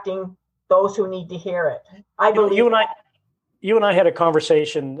impacting those who need to hear it. I believe you and I had a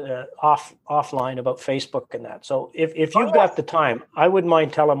conversation offline about Facebook and that. So if you've got the time, I wouldn't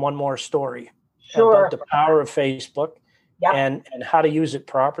mind telling one more story about the power of Facebook and how to use it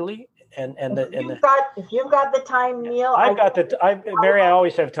properly. If you've got the time, Neil. Mary, I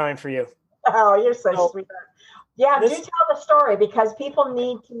always have time for you. Oh, you're so sweet. Yeah, do tell the story, because people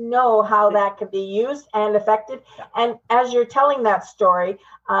need to know how that can be used and effective. And as you're telling that story,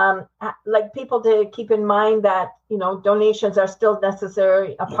 like people to keep in mind that, donations are still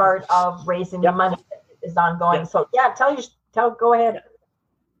necessary, a part of raising the money that is ongoing. So go ahead.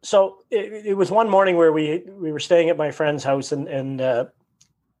 So it was one morning where we were staying at my friend's house, and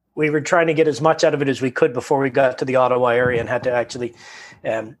we were trying to get as much out of it as we could before we got to the Ottawa area and had to actually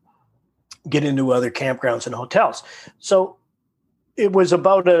get into other campgrounds and hotels. So it was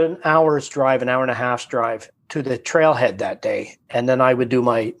about an hour and a half's drive to the trailhead that day. And then I would do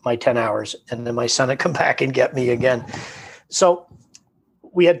my 10 hours, and then my son would come back and get me again. So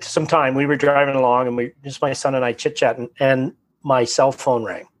we had some time. We were driving along, and my son and I chit-chatting, and my cell phone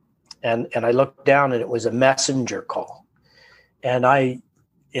rang. And I looked down, and it was a messenger call. And I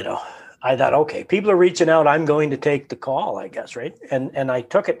thought, okay, people are reaching out. I'm going to take the call, I guess, right? And I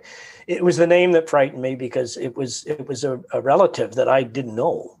took it. It was the name that frightened me, because it was a relative that I didn't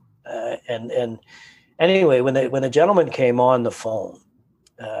know. And anyway, when the gentleman came on the phone,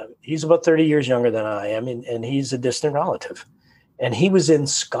 he's about 30 years younger than I am, and he's a distant relative, and he was in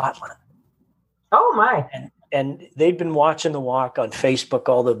Scotland. Oh my! And they'd been watching the walk on Facebook,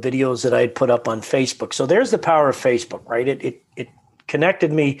 all the videos that I'd put up on Facebook. So there's the power of Facebook, right? It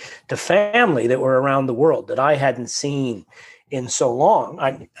connected me to family that were around the world that I hadn't seen in so long.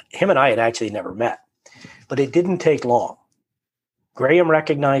 Him and I had actually never met, but it didn't take long. Graham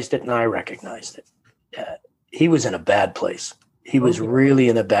recognized it, and I recognized it. He was in a bad place. He was really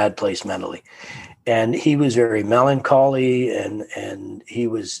in a bad place mentally, and he was very melancholy, and he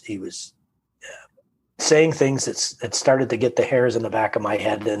was saying things that started to get the hairs in the back of my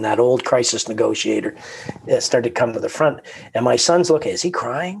head, and that old crisis negotiator started to come to the front. And my son's looking, is he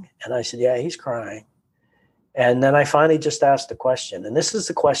crying? And I said, yeah, he's crying. And then I finally just asked the question, and this is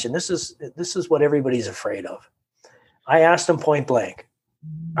the question. This is what everybody's afraid of. I asked him point blank,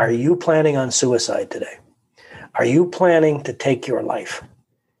 are you planning on suicide today? Are you planning to take your life?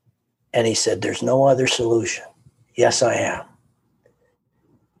 And he said, there's no other solution. Yes, I am.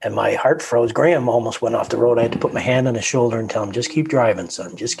 And my heart froze. Graham almost went off the road. I had to put my hand on his shoulder and tell him, just keep driving,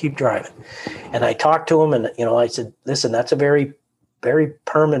 son. Just keep driving. And I talked to him and, I said, listen, that's a very, very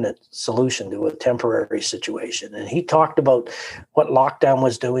permanent solution to a temporary situation. And he talked about what lockdown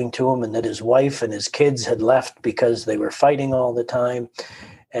was doing to him and that his wife and his kids had left because they were fighting all the time.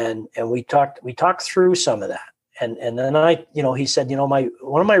 And we talked through some of that. And then he said,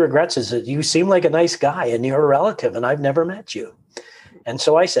 one of my regrets is that you seem like a nice guy and you're a relative and I've never met you. And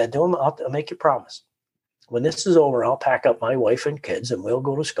so I said to him, I'll make you a promise. When this is over, I'll pack up my wife and kids and we'll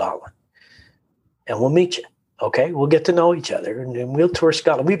go to Scotland and we'll meet you. Okay. We'll get to know each other and we'll tour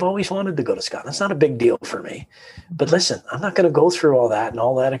Scotland. We've always wanted to go to Scotland. It's not a big deal for me, but listen, I'm not going to go through all that and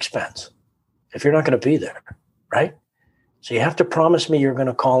all that expense if you're not going to be there. Right. So you have to promise me you're going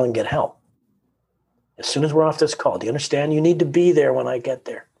to call and get help as soon as we're off this call. Do you understand? You need to be there when I get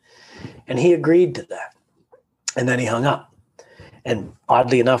there. And he agreed to that. And then he hung up. And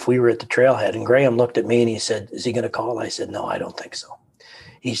oddly enough, we were at the trailhead and Graham looked at me and he said, is he going to call? I said, no, I don't think so.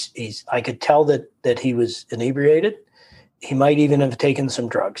 I could tell that he was inebriated. He might even have taken some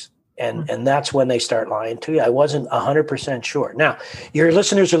drugs. And that's when they start lying to you. I wasn't 100% sure. Now, your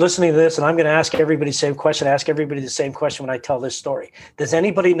listeners are listening to this and I'm going to ask everybody the same question. Ask everybody the same question when I tell this story. Does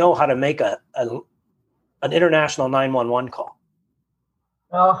anybody know how to make an international 911 call?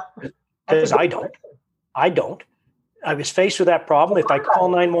 Oh, because I don't. I was faced with that problem. If I call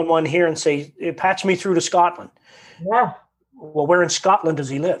 911 here and say, patch me through to Scotland. Yeah. Well, where in Scotland does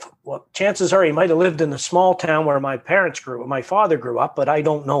he live? Well, chances are he might have lived in the small town where my father grew up, but I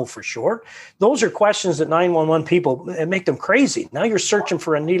don't know for sure. Those are questions that 911 people, it make them crazy. Now you're searching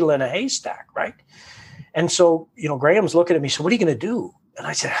for a needle in a haystack, right? And so, Graham's looking at me, so what are you going to do? And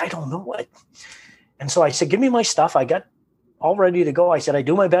I said, I don't know what. And so I said, give me my stuff. I got all ready to go. I said, I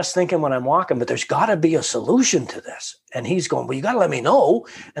do my best thinking when I'm walking, but there's got to be a solution to this. And he's going, well, you got to let me know.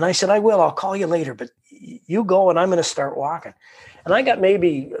 And I said, I will. I'll call you later, but you go and I'm going to start walking. And I got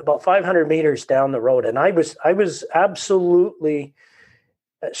maybe about 500 meters down the road. And I was absolutely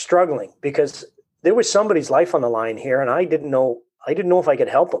struggling because there was somebody's life on the line here. And I didn't know if I could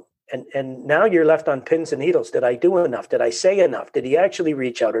help him. And now you're left on pins and needles. Did I do enough? Did I say enough? Did he actually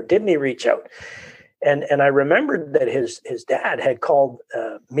reach out or didn't he reach out? And I remembered that his dad had called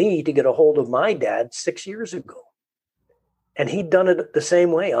me to get a hold of my dad 6 years ago. And he'd done it the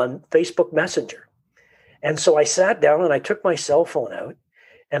same way on Facebook Messenger. And so I sat down and I took my cell phone out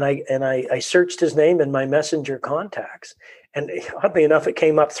and I searched his name in my Messenger contacts. And oddly enough, it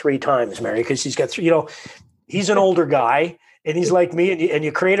came up 3 times, Mary, because he's got three, he's an older guy. And he's like me, and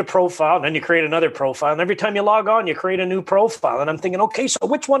you create a profile, and then you create another profile. And every time you log on, you create a new profile. And I'm thinking, okay, so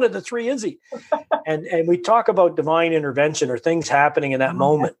which one of the 3 is he? and we talk about divine intervention or things happening in that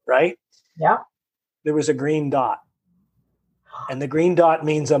moment, right? Yeah. There was a green dot. And the green dot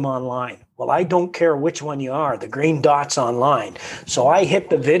means I'm online. Well, I don't care which one you are. The green dot's online. So I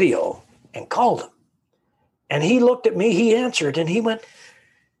hit the video and called him. And he looked at me, he answered, and he went,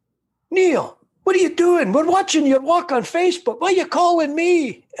 Neil, what are you doing? We're watching you walk on Facebook. Why are you calling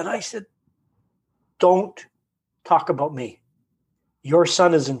me? And I said, don't talk about me. Your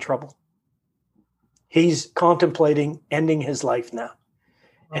son is in trouble. He's contemplating ending his life now.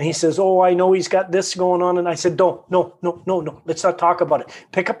 And he says, oh, I know he's got this going on. And I said, no. Let's not talk about it.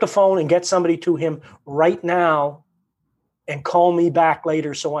 Pick up the phone and get somebody to him right now and call me back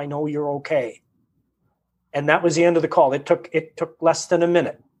later so I know you're okay. And that was the end of the call. It took less than a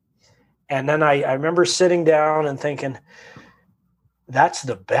minute. And then I remember sitting down and thinking, that's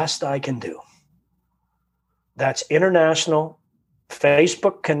the best I can do. That's international.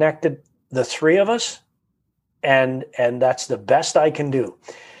 Facebook connected the 3 of us. And that's the best I can do.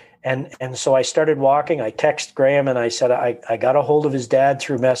 And so I started walking. I texted Graham and I said, I got a hold of his dad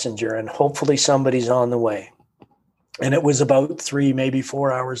through Messenger and hopefully somebody's on the way. And it was about 3, maybe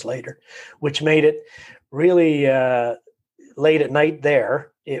 4 hours later, which made it really late at night there.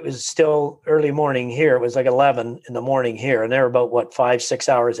 It was still early morning here. It was like 11 in the morning here. And they're about 5-6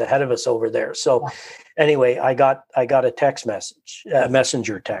 hours ahead of us over there. So anyway, I got a text message,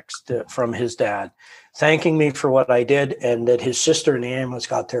 messenger text from his dad, thanking me for what I did and that his sister in the ambulance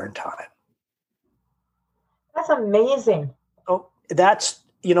got there in time. That's amazing. Oh, that's,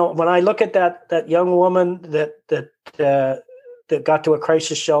 when I look at that young woman that got to a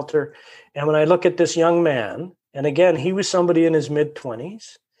crisis shelter, and when I look at this young man, and again, he was somebody in his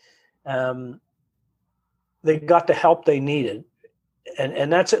mid-20s. They got the help they needed.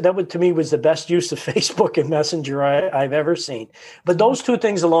 And that would, to me, was the best use of Facebook and Messenger I've ever seen. But those 2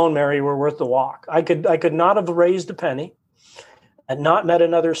 things alone, Mary, were worth the walk. I could not have raised a penny and not met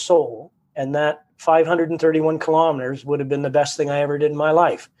another soul And that 531 kilometers would have been the best thing I ever did in my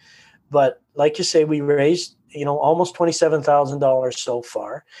life. But like you say, we raised, almost $27,000 so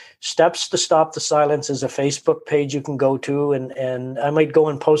far. Steps to Stop the Silence is a Facebook page you can go to. And I might go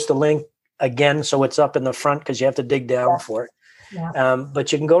and post a link again, so it's up in the front, because you have to dig down for it. Yeah.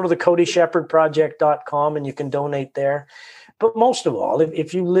 But you can go to the CodyShepherdProject.com and you can donate there. But most of all,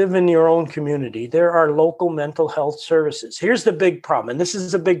 if you live in your own community, there are local mental health services. Here's the big problem, and this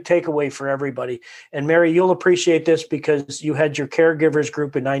is a big takeaway for everybody. And Mary, you'll appreciate this because you had your caregivers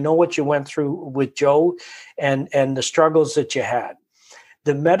group, and I know what you went through with Joe and the struggles that you had.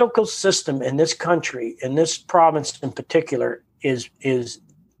 The medical system in this country, in this province in particular, is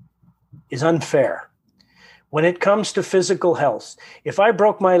unfair. When it comes to physical health, if I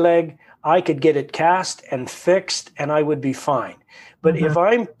broke my leg, I could get it cast and fixed and I would be fine. But if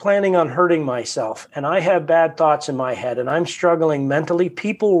I'm planning on hurting myself and I have bad thoughts in my head and I'm struggling mentally,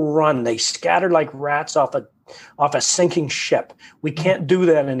 people run. They scatter like rats off a sinking ship. We can't do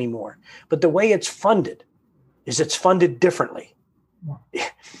that anymore. But the way it's funded is it's funded differently.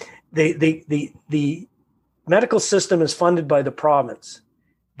 The medical system is funded by the province.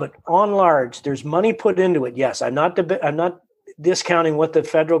 But on large, there's money put into it. Yes, I'm not discounting what the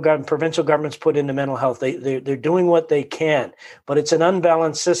federal government, provincial governments put into mental health. They're doing what they can, but it's an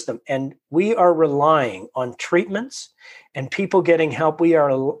unbalanced system. And we are relying on treatments and people getting help. We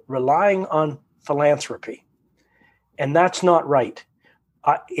are relying on philanthropy. And that's not right.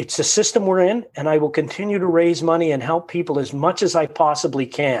 It's the system we're in, and I will continue to raise money and help people as much as I possibly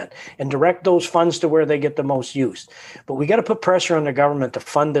can and direct those funds to where they get the most use. But we got to put pressure on the government to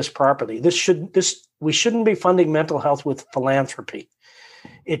fund this properly. We shouldn't be funding mental health with philanthropy.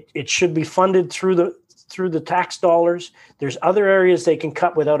 It should be funded through the tax dollars. There's other areas they can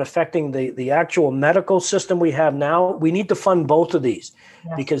cut without affecting the actual medical system we have now. We need to fund both of these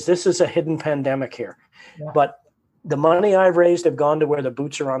because this is a hidden pandemic here. Yeah. But the money I've raised have gone to where the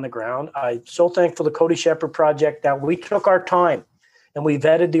boots are on the ground. I'm so thankful to the Cody Shepherd Project that we took our time and we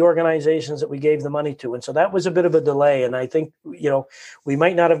vetted the organizations that we gave the money to. And so that was a bit of a delay. And I think, we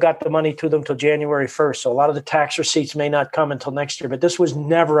might not have got the money to them till January 1st. So a lot of the tax receipts may not come until next year, but this was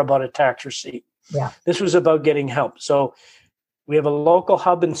never about a tax receipt. Yeah. This was about getting help. So we have a local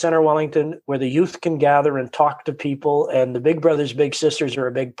hub in Center Wellington where the youth can gather and talk to people. And the Big Brothers, Big Sisters are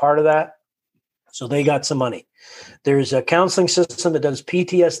a big part of that. So they got some money. There's a counseling system that does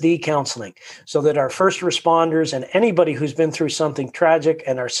PTSD counseling so that our first responders and anybody who's been through something tragic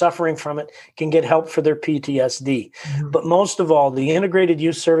and are suffering from it can get help for their PTSD. Mm-hmm. But most of all, the Integrated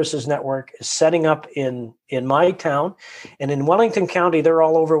Youth Services Network is setting up in my town. And in Wellington County, they're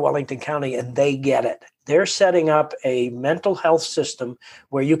all over Wellington County, and they get it. They're setting up a mental health system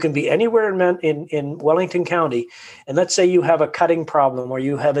where you can be anywhere in Wellington County. And let's say you have a cutting problem or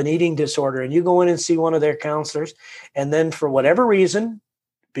you have an eating disorder and you go in and see one of their counselors. And then for whatever reason,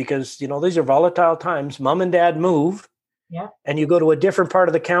 because, these are volatile times, mom and dad move and you go to a different part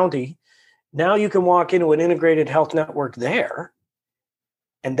of the county. Now you can walk into an integrated health network there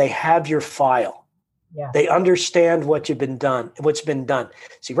and they have your file. Yeah. They understand what's been done.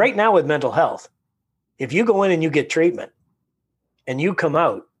 See, right now with mental health, if you go in and you get treatment and you come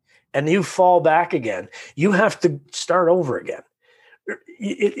out and you fall back again, you have to start over again.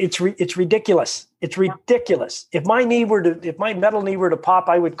 It's ridiculous. It's ridiculous. If my metal knee were to pop,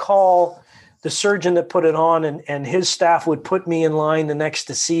 I would call the surgeon that put it on and his staff would put me in line the next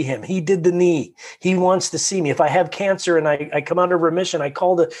to see him. He did the knee. He wants to see me. If I have cancer and I come out of remission, I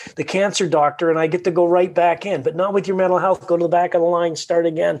call the cancer doctor and I get to go right back in, but not with your mental health. Go to the back of the line, start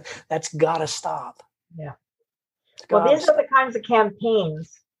again. That's got to stop. Yeah. Well, these are the kinds of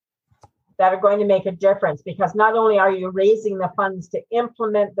campaigns that are going to make a difference, because not only are you raising the funds to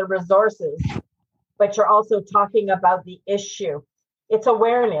implement the resources, but you're also talking about the issue. It's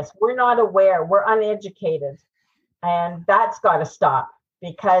awareness. We're not aware. We're uneducated. And that's got to stop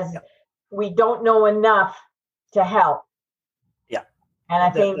because we don't know enough to help. Yeah. And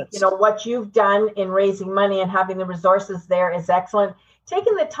I think, what you've done in raising money and having the resources there is excellent.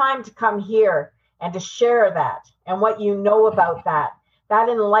 Taking the time to come here and to share that and what you know about that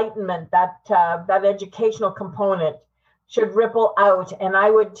enlightenment, that educational component should ripple out. And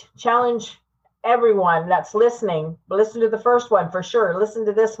I would challenge everyone that's listening, listen to the first one for sure, listen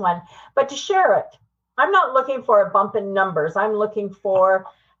to this one, but to share it. I'm not looking for a bump in numbers. I'm looking for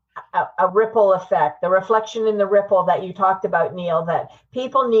a ripple effect, the reflection in the ripple that you talked about, Neil, that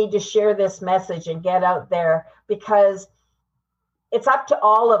people need to share this message and get out there, because it's up to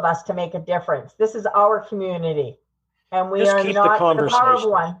all of us to make a difference. This is our community, and we are not the power of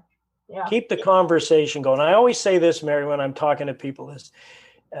one. Yeah. Keep the conversation going. I always say this, Mary, when I'm talking to people, is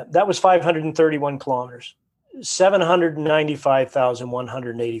That was 531 kilometers,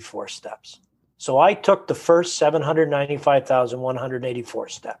 795,184 steps. So I took the first 795,184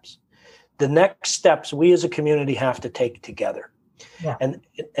 steps. The next steps we as a community have to take together. Yeah. And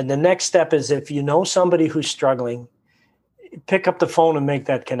the next step is, if you know somebody who's struggling, pick up the phone and make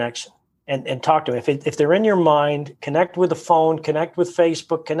that connection and talk to them. If they're in your mind, connect with the phone, connect with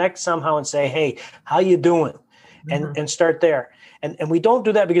Facebook, connect somehow and say, hey, how you doing? And start there. And we don't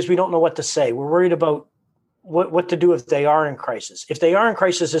do that because we don't know what to say. We're worried about what to do if they are in crisis. If they are in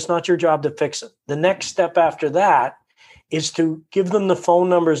crisis, it's not your job to fix it. The next step after that is to give them the phone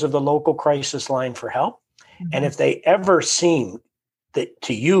numbers of the local crisis line for help. And if they ever seem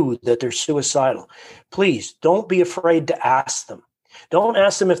to you that they're suicidal, please don't be afraid to ask them. Don't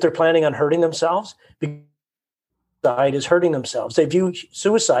ask them if they're planning on hurting themselves, because suicide is hurting themselves. They view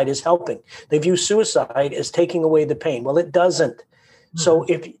suicide as helping. They view suicide as taking away the pain. Well, it doesn't. So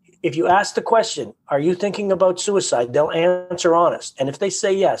if you ask the question, are you thinking about suicide? They'll answer honest. And if they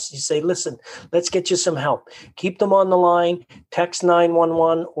say yes, you say, listen, let's get you some help. Keep them on the line, text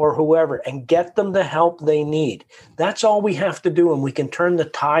 911 or whoever, and get them the help they need. That's all we have to do. And we can turn the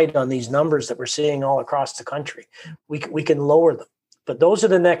tide on these numbers that we're seeing all across the country. We can lower them. But those are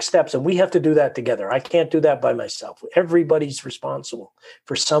the next steps. And we have to do that together. I can't do that by myself. Everybody's responsible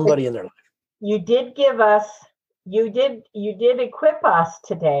for somebody in their life. You did equip us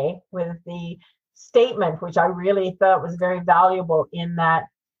today with the statement, which I really thought was very valuable, in that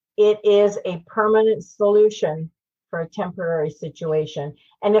it is a permanent solution for a temporary situation.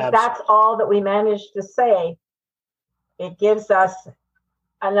 And if that's all that we manage to say, it gives us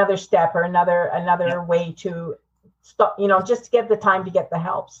another step or another way to stop, just to get the time to get the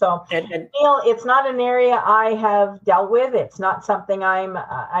help. So Neil, it's not an area I have dealt with. It's not something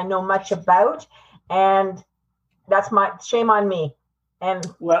I know much about. And that's my shame on me. And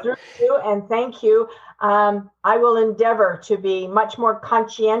through you, and thank you. I will endeavor to be much more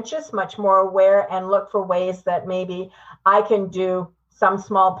conscientious, much more aware, and look for ways that maybe I can do some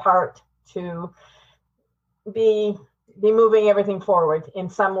small part to be moving everything forward in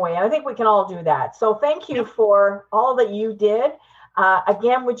some way. And I think we can all do that. So thank you for all that you did.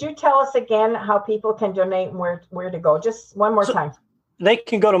 Again, would you tell us again how people can donate and where to go? Just one more time. They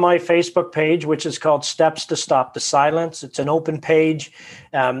can go to my Facebook page, which is called Steps to Stop the Silence. It's an open page.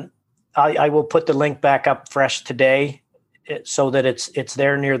 I will put the link back up fresh today so that it's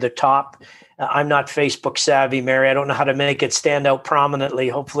there near the top. I'm not Facebook savvy, Mary. I don't know how to make it stand out prominently.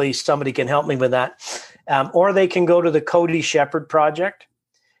 Hopefully somebody can help me with that. Or they can go to the Cody Shepherd Project.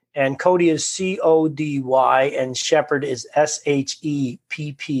 And Cody is CODY and Shepherd is SHEPPERD,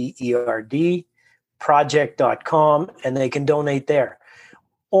 project.com, and they can donate there.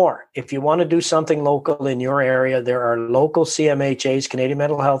 Or if you want to do something local in your area, there are local CMHAs, Canadian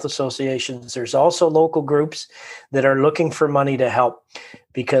Mental Health Associations. There's also local groups that are looking for money to help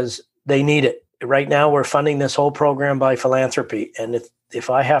because they need it. Right now, we're funding this whole program by philanthropy. And if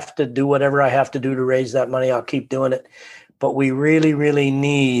I have to do whatever I have to do to raise that money, I'll keep doing it. But we really, really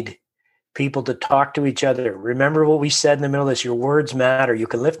need people to talk to each other. Remember what we said in the middle of this, your words matter. You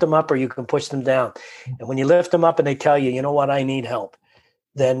can lift them up or you can push them down. And when you lift them up and they tell you, you know what, I need help,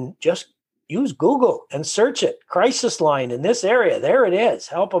 then just use Google and search it. Crisis line in this area. There it is.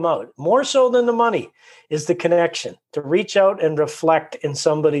 Help them out. More so than the money is the connection to reach out and reflect in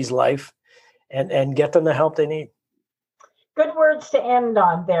somebody's life and get them the help they need. Good words to end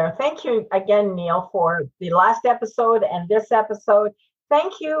on there. Thank you again, Neil, for the last episode and this episode.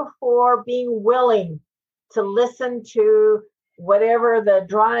 Thank you for being willing to listen to whatever the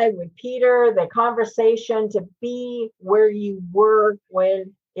drive with Peter, the conversation, to be where you were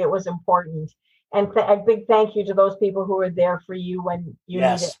when it was important. And a big thank you to those people who were there for you when you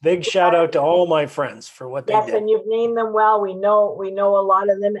needed it. Big shout out to all my friends for what they did. Yes, and you've named them well. We know a lot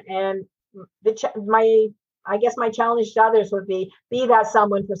of them. And I guess my challenge to others would be that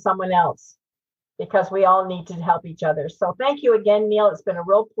someone for someone else, because we all need to help each other. So thank you again, Neil. It's been a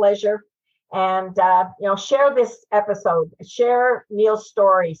real pleasure. And, share this episode, share Neil's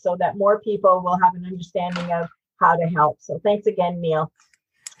story so that more people will have an understanding of how to help. So thanks again, Neil.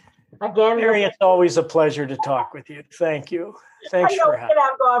 Again, Mary, it's always a pleasure to talk with you. Thank you. Thanks for having me.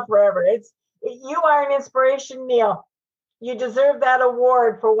 I've gone forever. You are an inspiration, Neil. You deserve that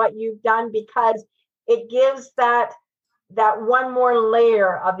award for what you've done, because it gives that one more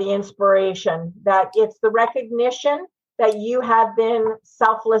layer of the inspiration, that it's the recognition that you have been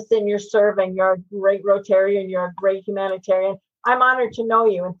selfless in your serving. You're a great Rotarian. You're a great humanitarian. I'm honored to know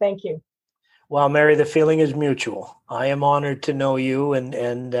you, and thank you. Well, Mary, the feeling is mutual. I am honored to know you,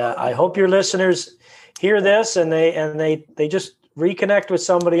 and I hope your listeners hear this and they just reconnect with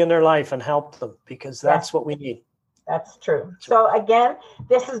somebody in their life and help them, because that's what we need. That's true. So again,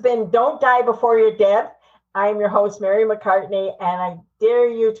 this has been Don't Die Before You're Dead. I'm your host, Mary McCartney, and I dare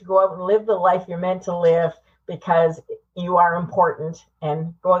you to go out and live the life you're meant to live, because you are important,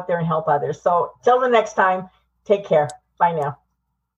 and go out there and help others. So till the next time, take care. Bye now.